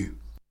Entertain You.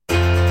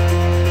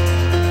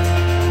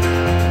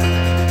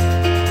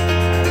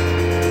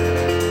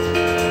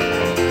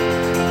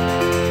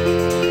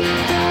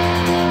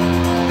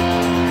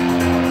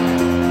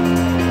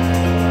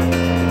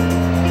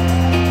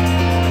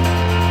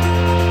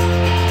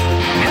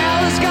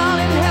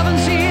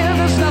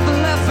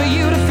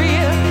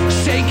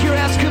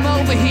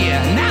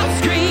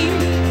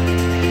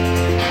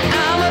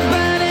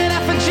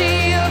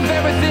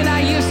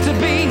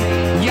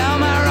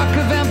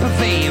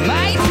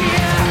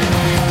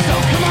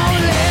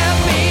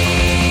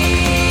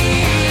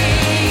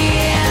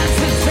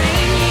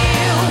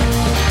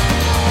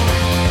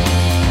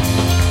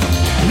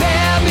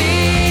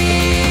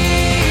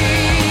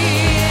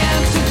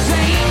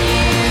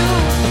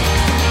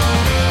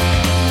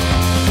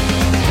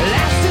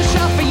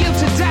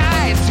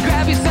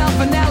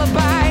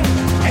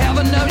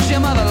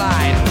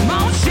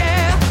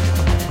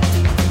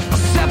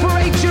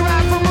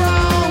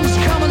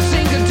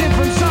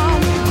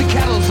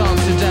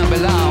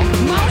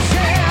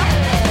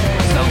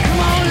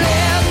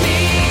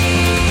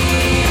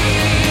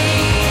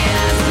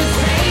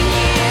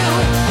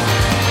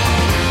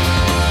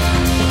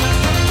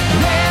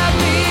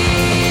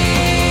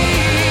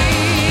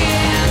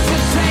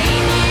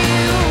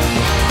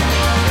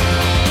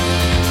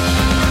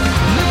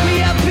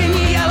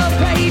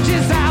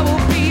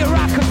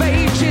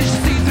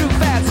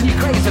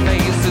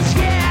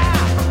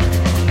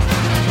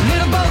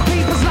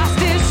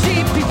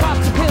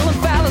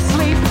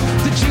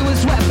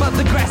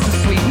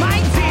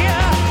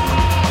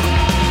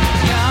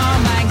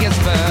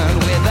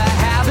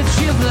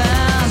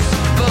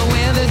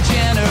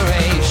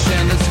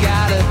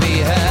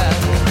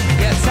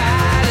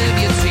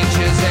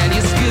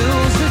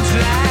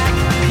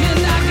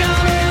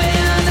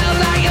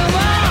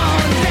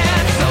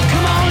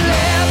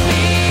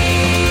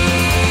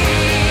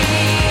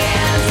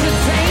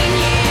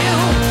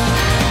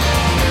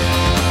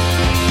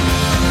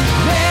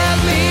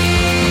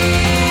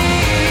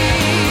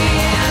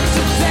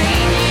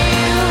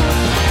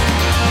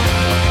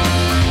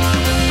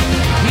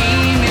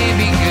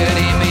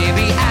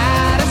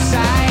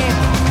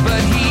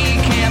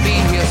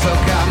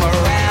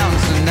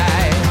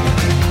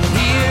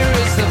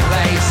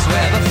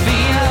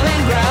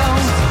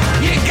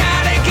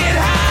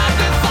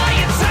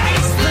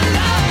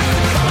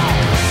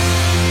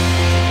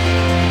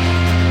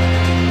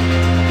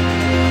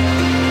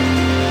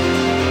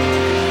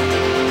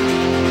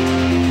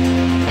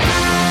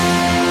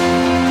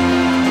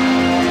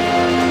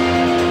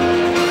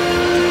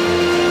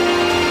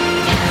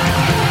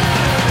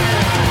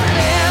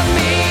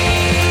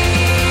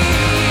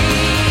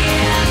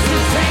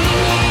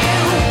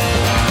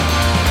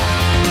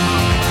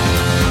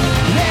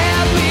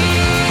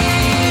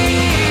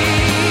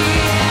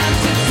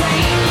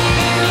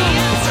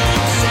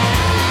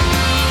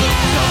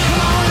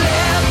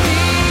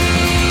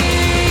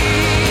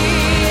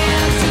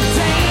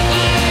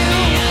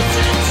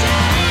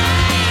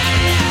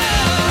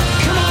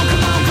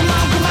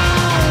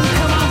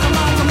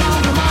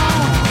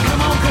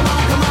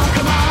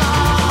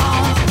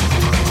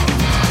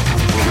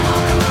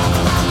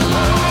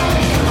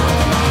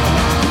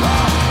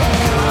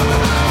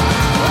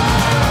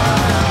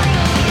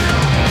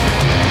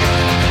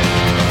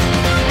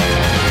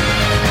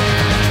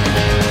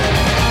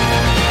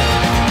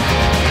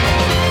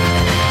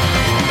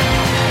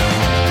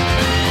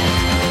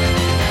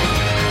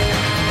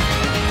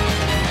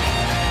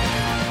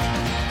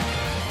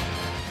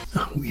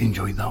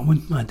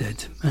 I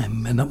did.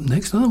 And up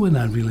next, another one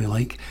I really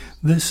like.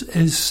 This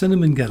is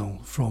Cinnamon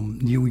Girl from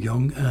Neil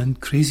Young and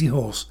Crazy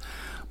Horse.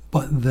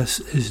 but this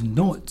is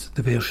not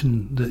the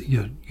version that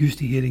you're used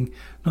to hearing,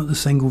 not the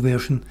single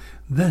version.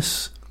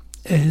 This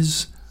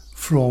is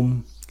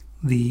from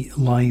the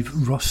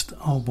live Rust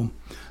album.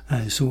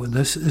 So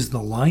this is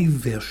the live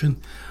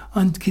version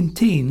and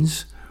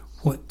contains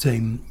what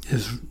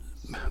is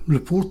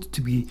reported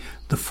to be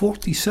the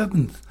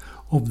 47th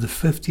of the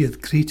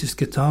 50th greatest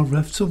guitar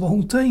riffs of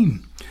all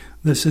time.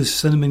 This is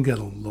Cinnamon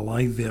Girl, the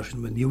live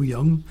version with Neil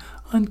Young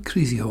and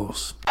Crazy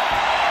Horse.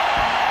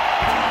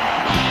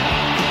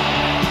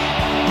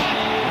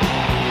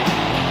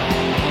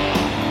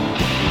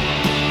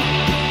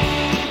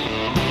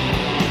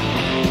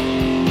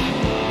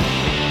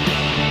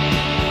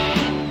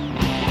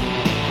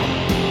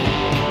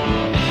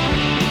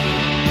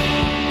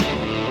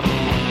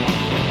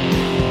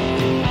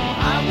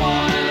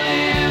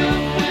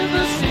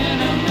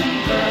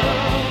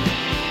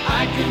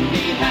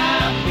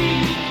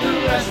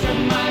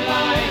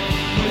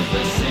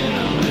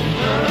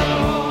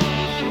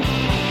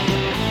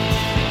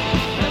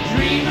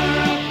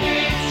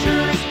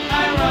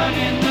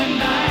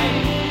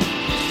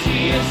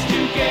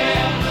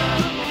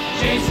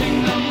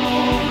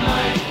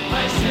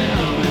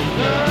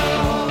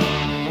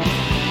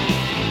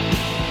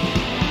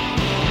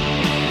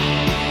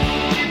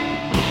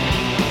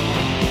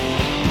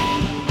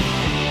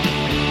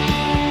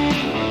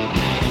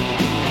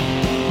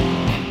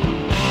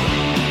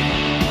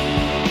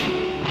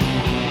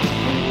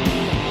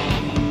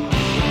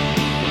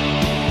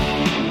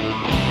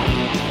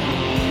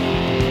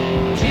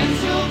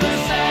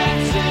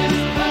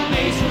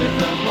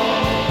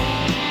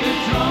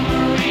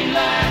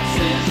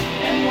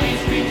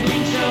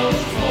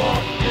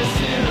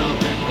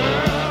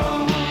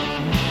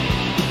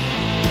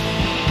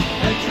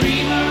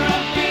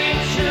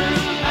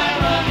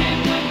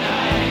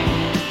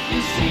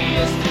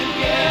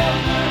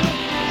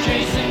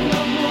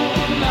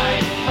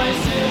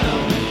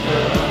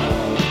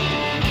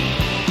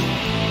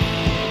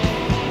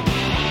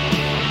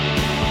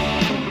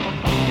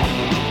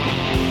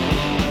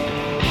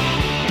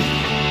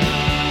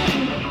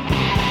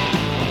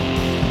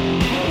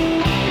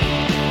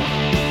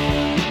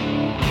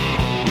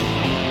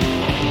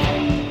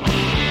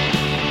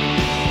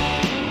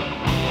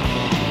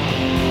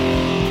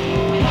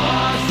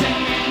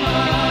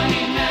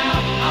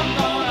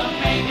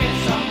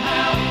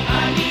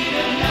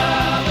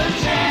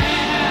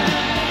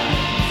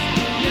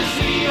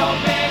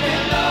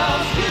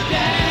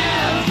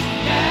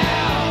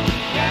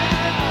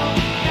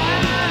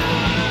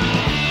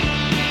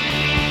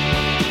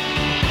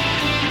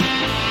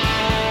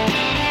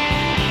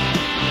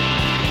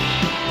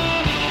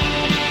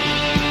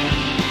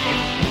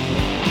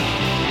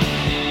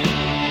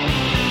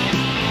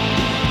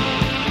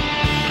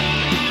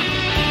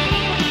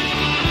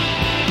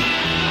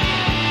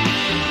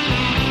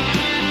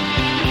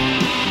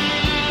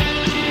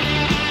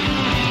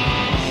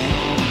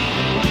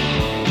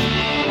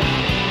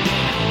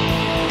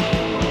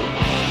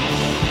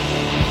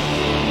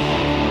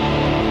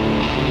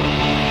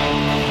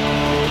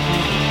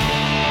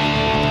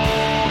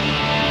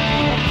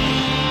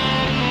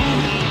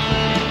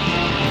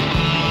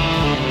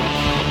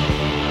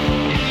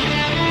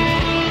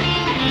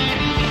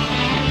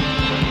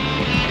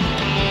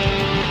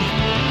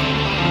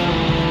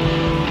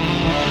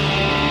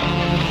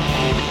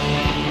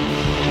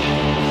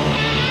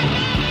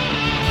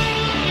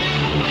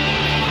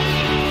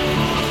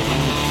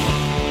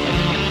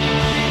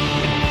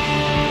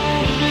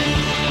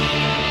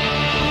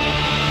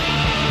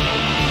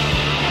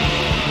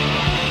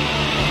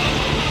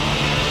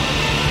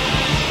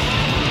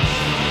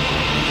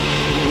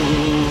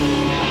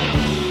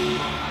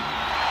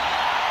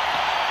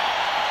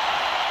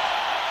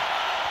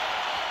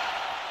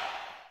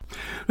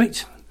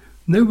 Right,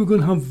 now we're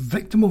going to have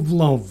Victim of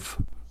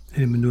Love.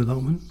 Anyone know that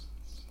one?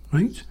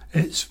 Right,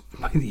 it's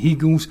by the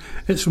Eagles.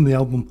 It's from the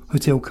album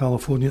Hotel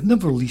California,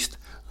 never released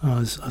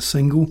as a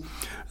single.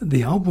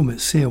 The album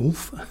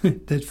itself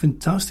did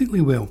fantastically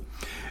well.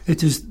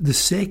 It is the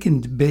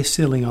second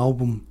best-selling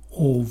album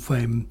of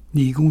the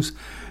Eagles,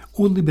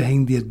 only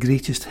behind their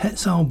greatest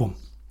hits album.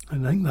 I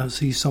think that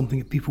says something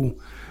that people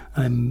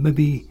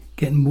maybe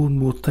getting more and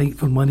more tight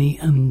for money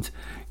and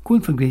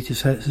going for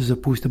greatest hits as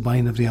opposed to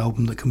buying every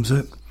album that comes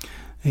out.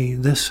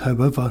 This,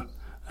 however,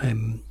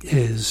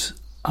 is...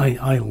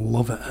 I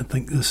love it. I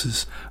think this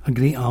is a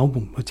great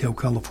album, Hotel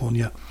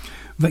California.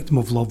 Victim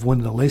of Love, one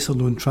of the lesser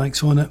known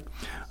tracks on it.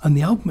 And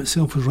the album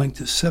itself was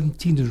ranked at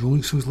 17 in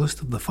Rolling Stone's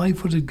list of the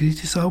 500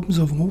 greatest albums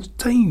of all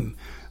time.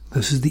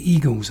 This is the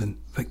Eagles and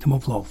Victim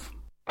of Love.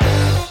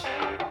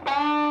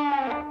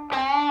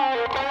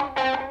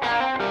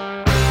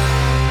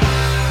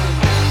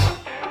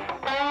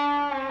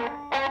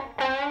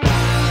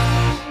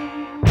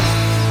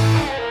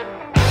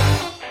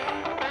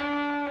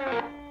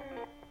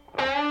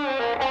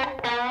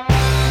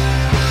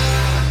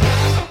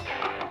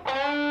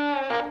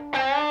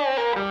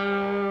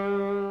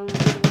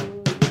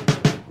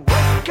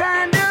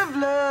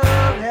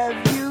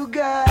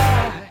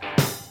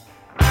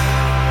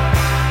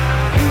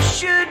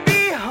 Should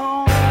be home.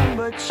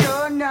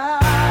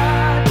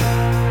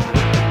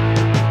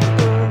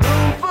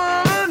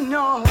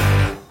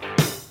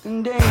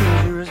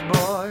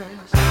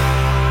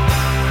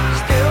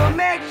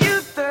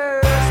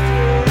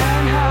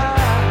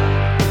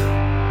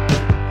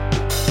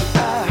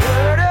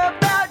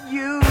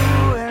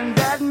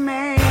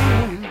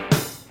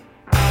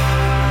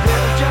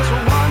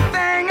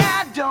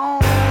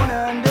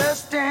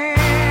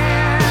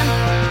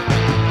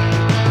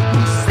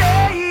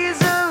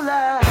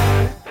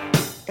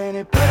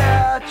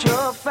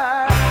 your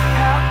fire.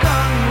 How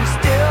come you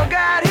still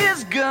got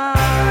his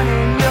gun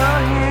in your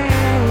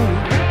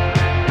hand?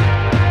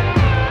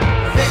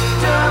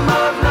 Victim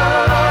of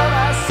love, I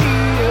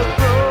see a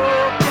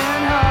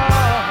broken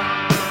heart.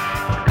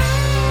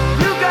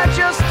 You got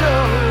your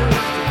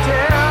stories to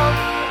tell.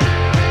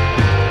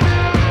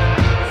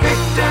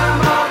 Victim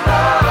of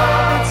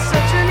love, it's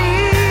such an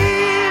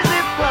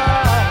easy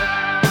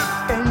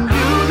part, and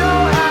you know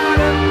how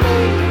to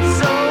play it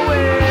so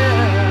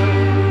well.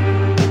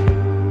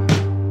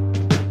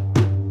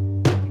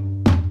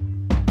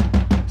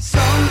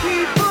 Some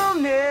people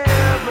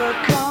never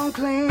come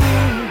clean.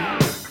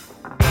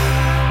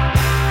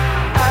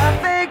 I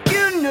think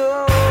you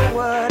know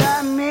what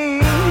I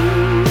mean.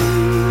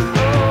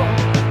 Oh,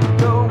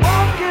 you're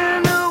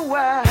walking a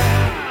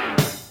wide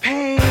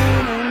pain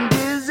and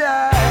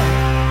desire,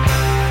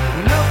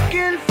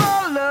 looking for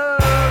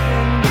love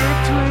in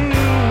between.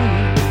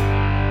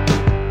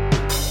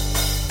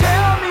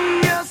 Tell me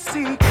your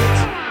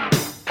secrets,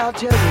 I'll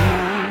tell you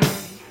mine.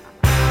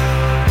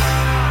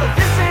 But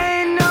this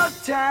ain't no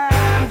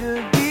time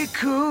to be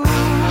cool.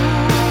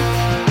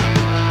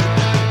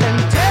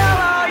 And tell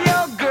all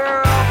your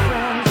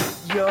girlfriends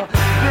you've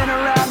been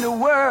around the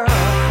world,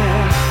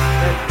 and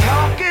that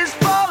talk is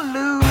for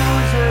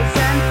losers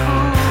and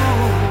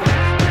fools.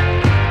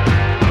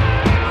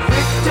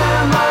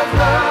 Victim of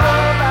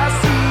love, I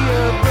see a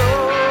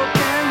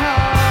broken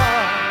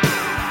heart.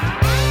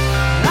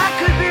 I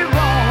could be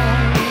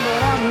wrong,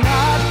 but I'm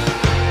not.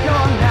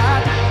 You're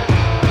not.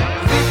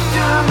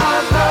 Victim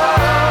of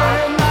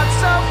love, not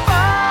so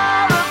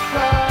far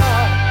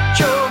apart.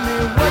 Show me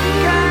what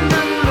kind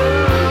of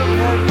love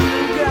have you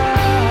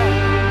got?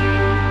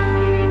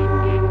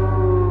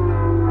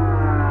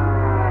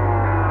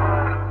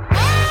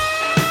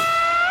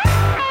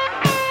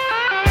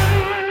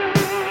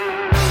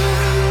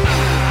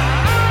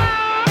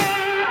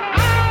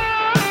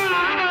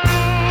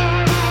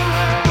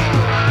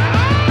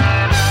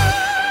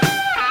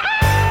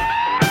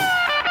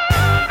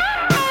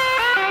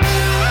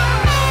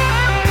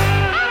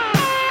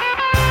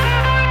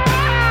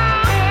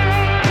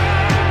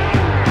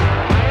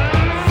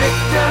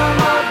 Victim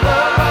of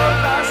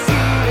love, I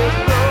see a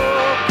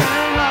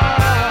broken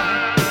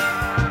heart.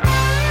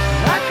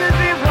 I could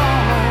be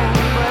wrong,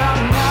 but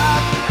I'm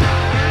not.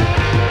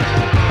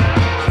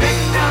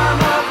 Victim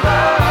of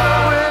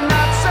love, we're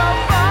not so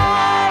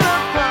far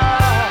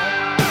apart.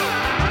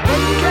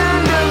 What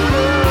kind of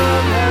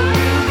love have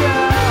you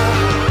got?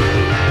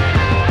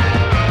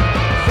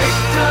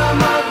 Victim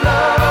of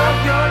love,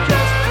 you're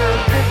just a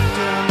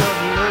victim of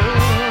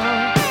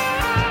love.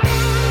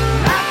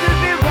 I could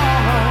be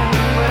wrong,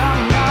 but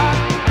I'm not.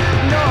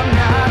 No, I'm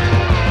not.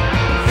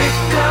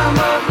 Victim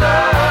of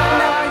love,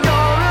 now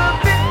you're a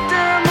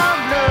victim of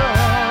love.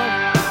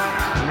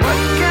 What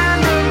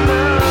kind of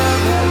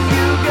love have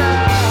you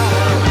got?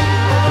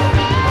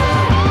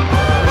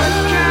 What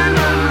kind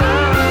of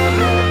love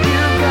have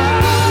you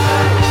got?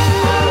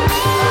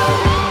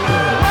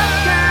 What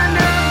kind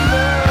of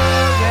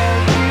love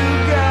have you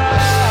got?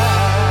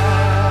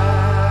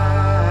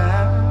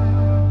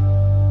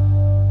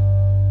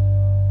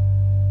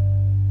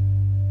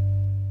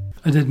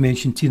 I did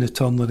mention Tina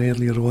Turner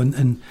earlier on,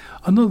 and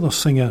another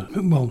singer,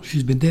 well,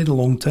 she's been dead a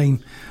long time,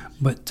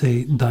 but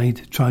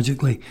died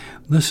tragically.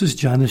 This is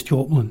Janis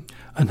Joplin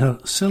and her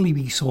silly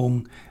wee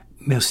song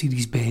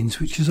Mercedes-Benz,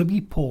 which is a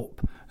wee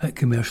pop at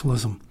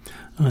commercialism.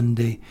 And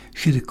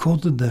she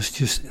recorded this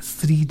just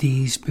 3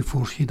 days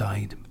before she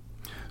died.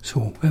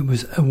 So it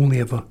was only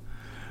ever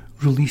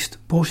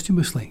released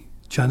posthumously.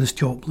 Janis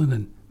Joplin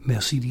and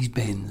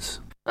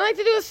Mercedes-Benz. I like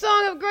to do a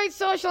song of great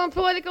social and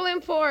political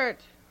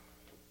import.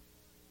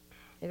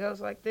 It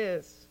goes like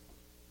this.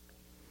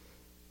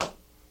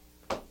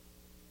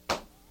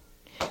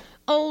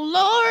 Oh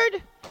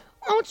Lord,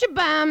 won't you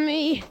buy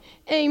me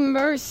a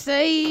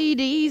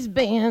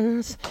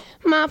Mercedes-Benz?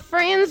 My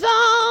friends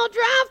all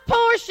drive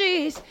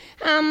Porsches,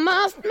 I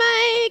must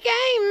make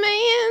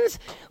amends.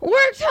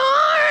 Worked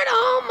hard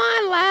all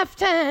my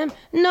lifetime,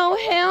 no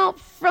help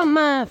from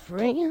my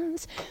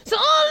friends. So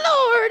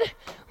oh Lord,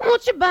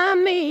 won't you buy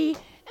me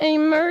a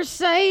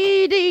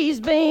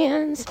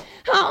Mercedes-Benz?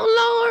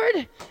 Oh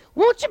Lord,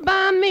 won't you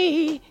buy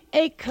me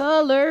a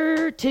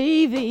color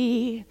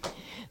TV?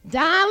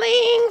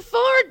 Dialing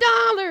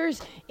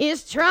 $4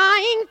 is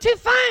trying to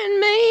find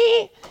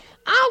me.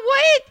 I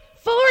wait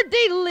for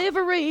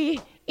delivery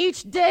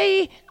each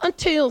day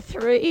until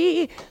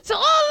 3. So,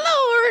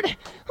 oh Lord,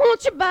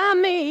 won't you buy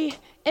me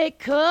a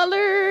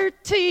color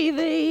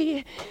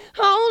TV?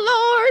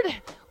 Oh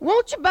Lord,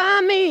 won't you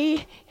buy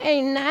me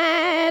a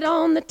night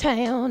on the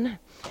town?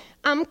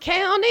 I'm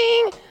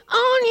counting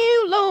on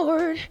you,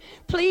 Lord.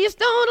 Please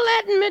don't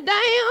let me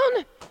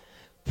down.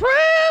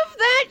 Prove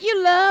that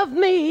you love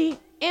me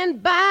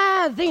and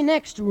buy the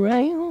next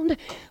round.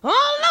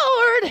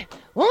 Oh, Lord,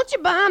 won't you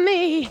buy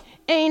me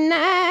a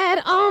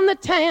night on the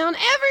town?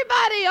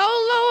 Everybody,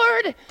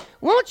 oh, Lord,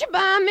 won't you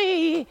buy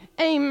me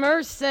a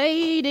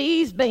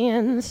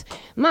Mercedes-Benz?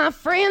 My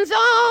friends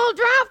all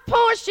drive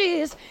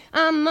Porsches.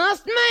 I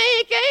must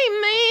make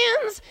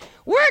amends.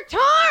 Worked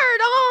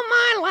hard all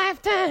my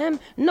lifetime,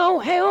 no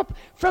help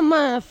from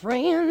my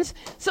friends.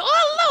 So,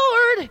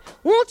 oh Lord,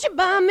 won't you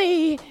buy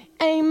me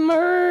a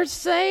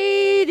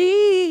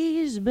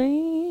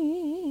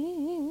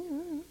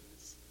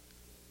Mercedes-Benz?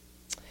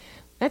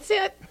 That's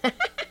it.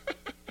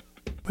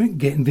 We're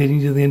getting very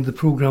near the end of the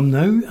programme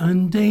now,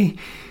 and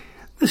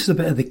this is a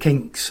bit of the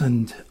Kinks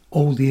and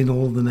All Day and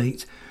All the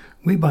Night.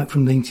 Way back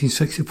from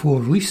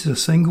 1964, released as a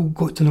single,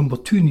 got to number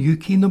 2 in the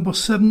UK, number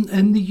 7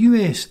 in the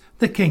US.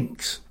 The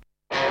Kinks.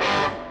 I'm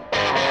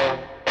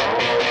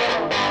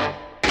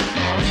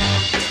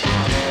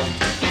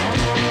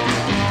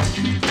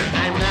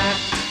not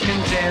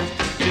content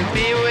to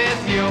be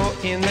with you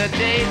in the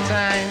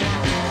daytime.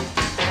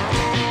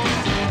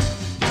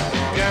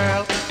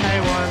 Girl,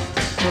 I want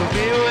to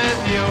be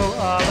with you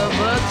all of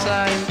the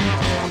time.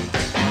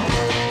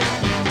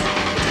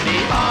 The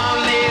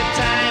only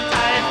time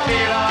I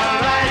feel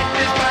alright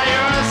is by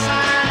your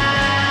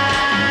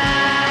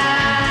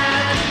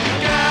side.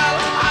 Girl,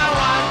 I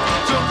want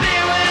to be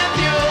with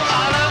you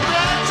all of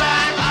the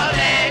time, all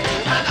day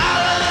and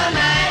all of the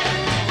night.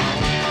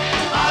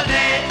 All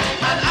day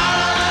and all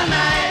of the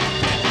night.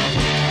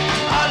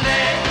 All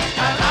day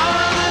and all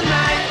of the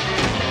night.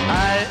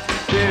 I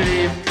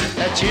believe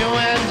that you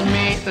and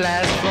me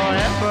last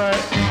forever.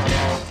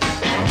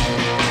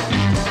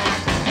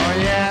 Oh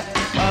yeah,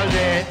 all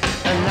day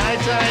and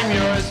night I'm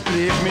yours,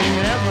 leave me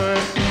never.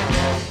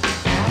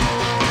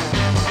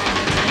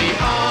 The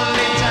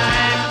only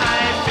time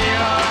I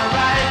feel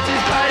alright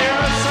is by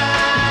your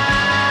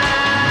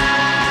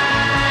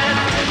side.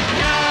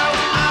 Girl,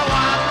 I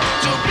want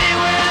to be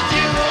with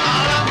you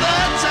all of the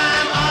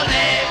time, all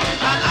day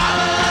and all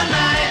of the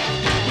night.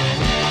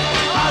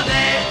 All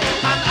day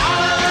and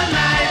all of the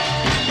night.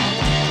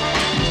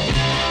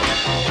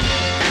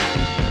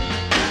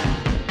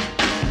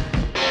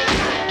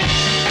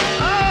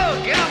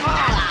 Oh, get 'em all!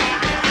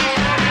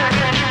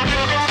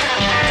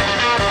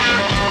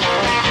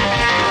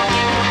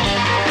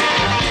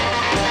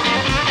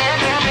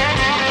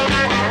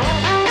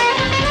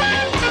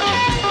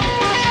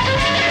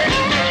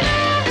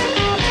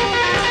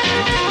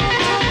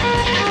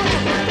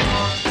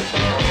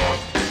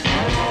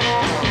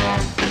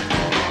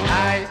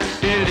 I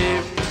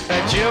believe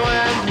that you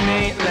and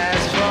me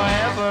last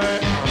forever.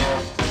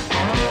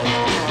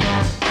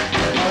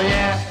 Oh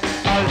yeah,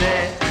 all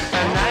day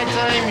and night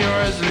I'm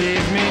yours,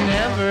 leave me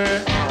never.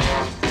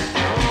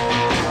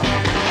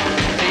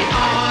 The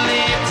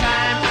only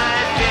time I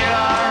feel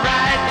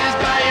alright is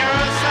by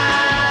your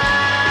side.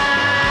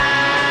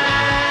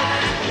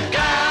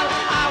 Girl,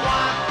 I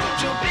want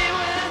to be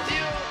with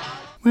you.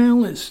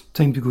 Well, it's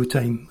time to go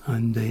time,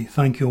 and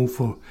thank you all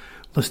for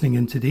listening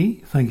in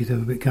today. Thank you to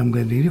everybody at Cam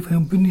Glen Radio for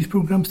helping putting these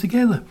programmes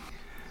together.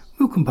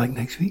 We'll come back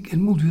next week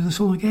and we'll do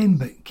this all again,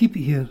 but keep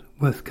it here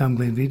with Cam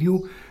Glen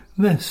Radio.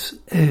 This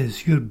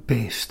is your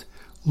best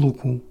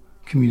local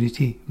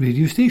community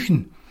radio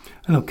station,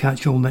 and I'll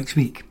catch you all next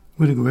week.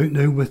 We're going to go out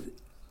now with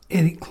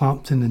Eric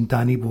Clapton and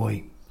Danny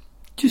Boy,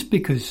 just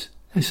because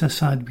it's a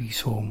sad wee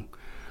song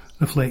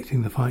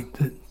reflecting the fact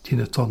that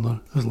Tina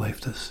Turner has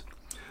left us.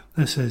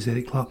 This is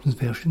Eric Clapton's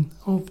version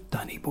of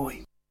Danny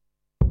Boy.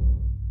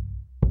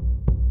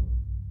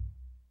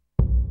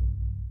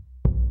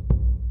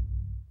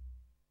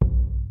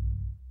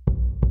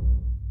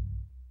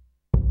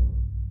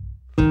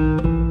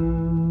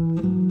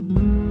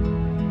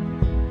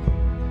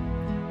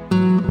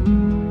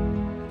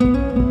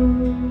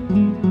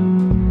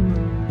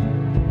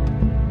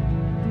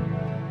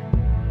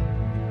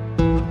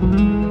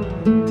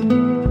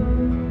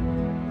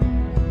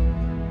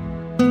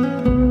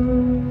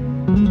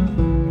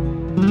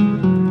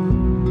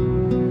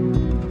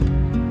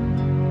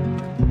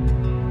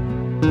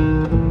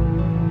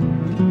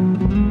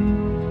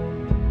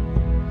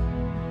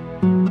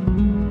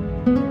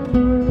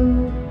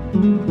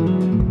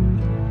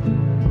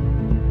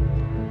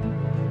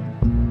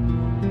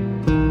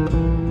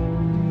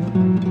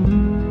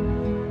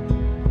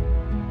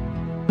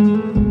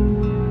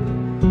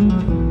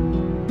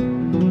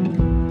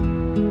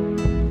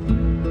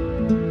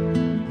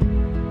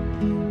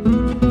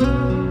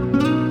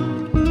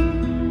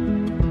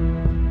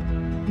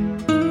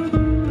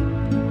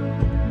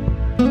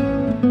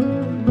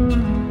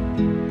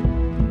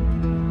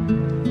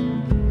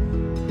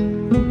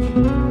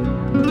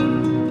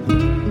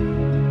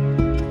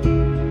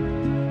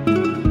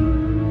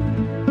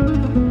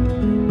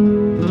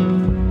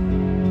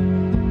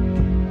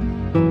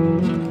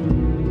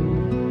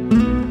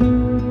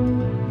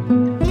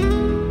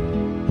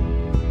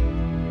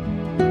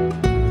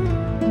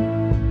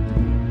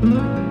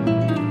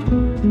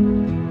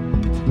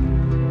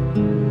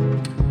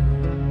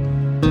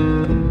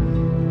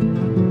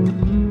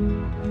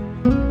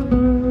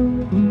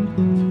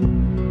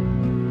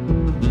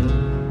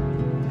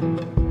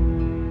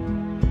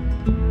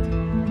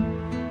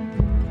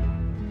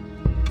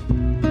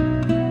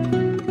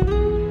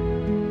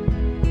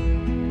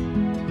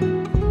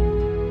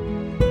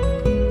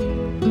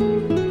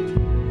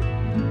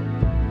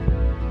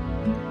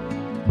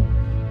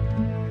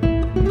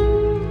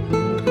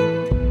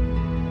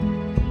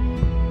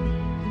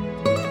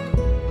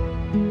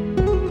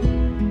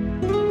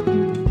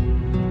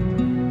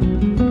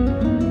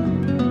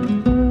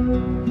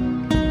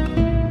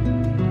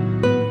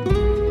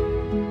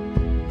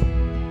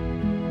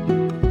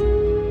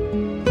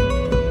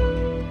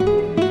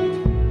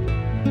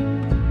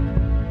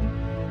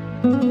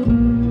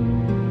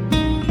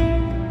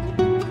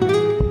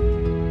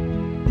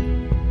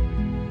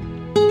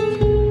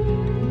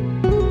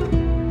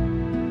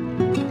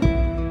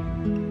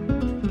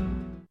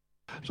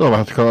 So I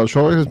have to cut that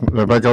short because Rebecca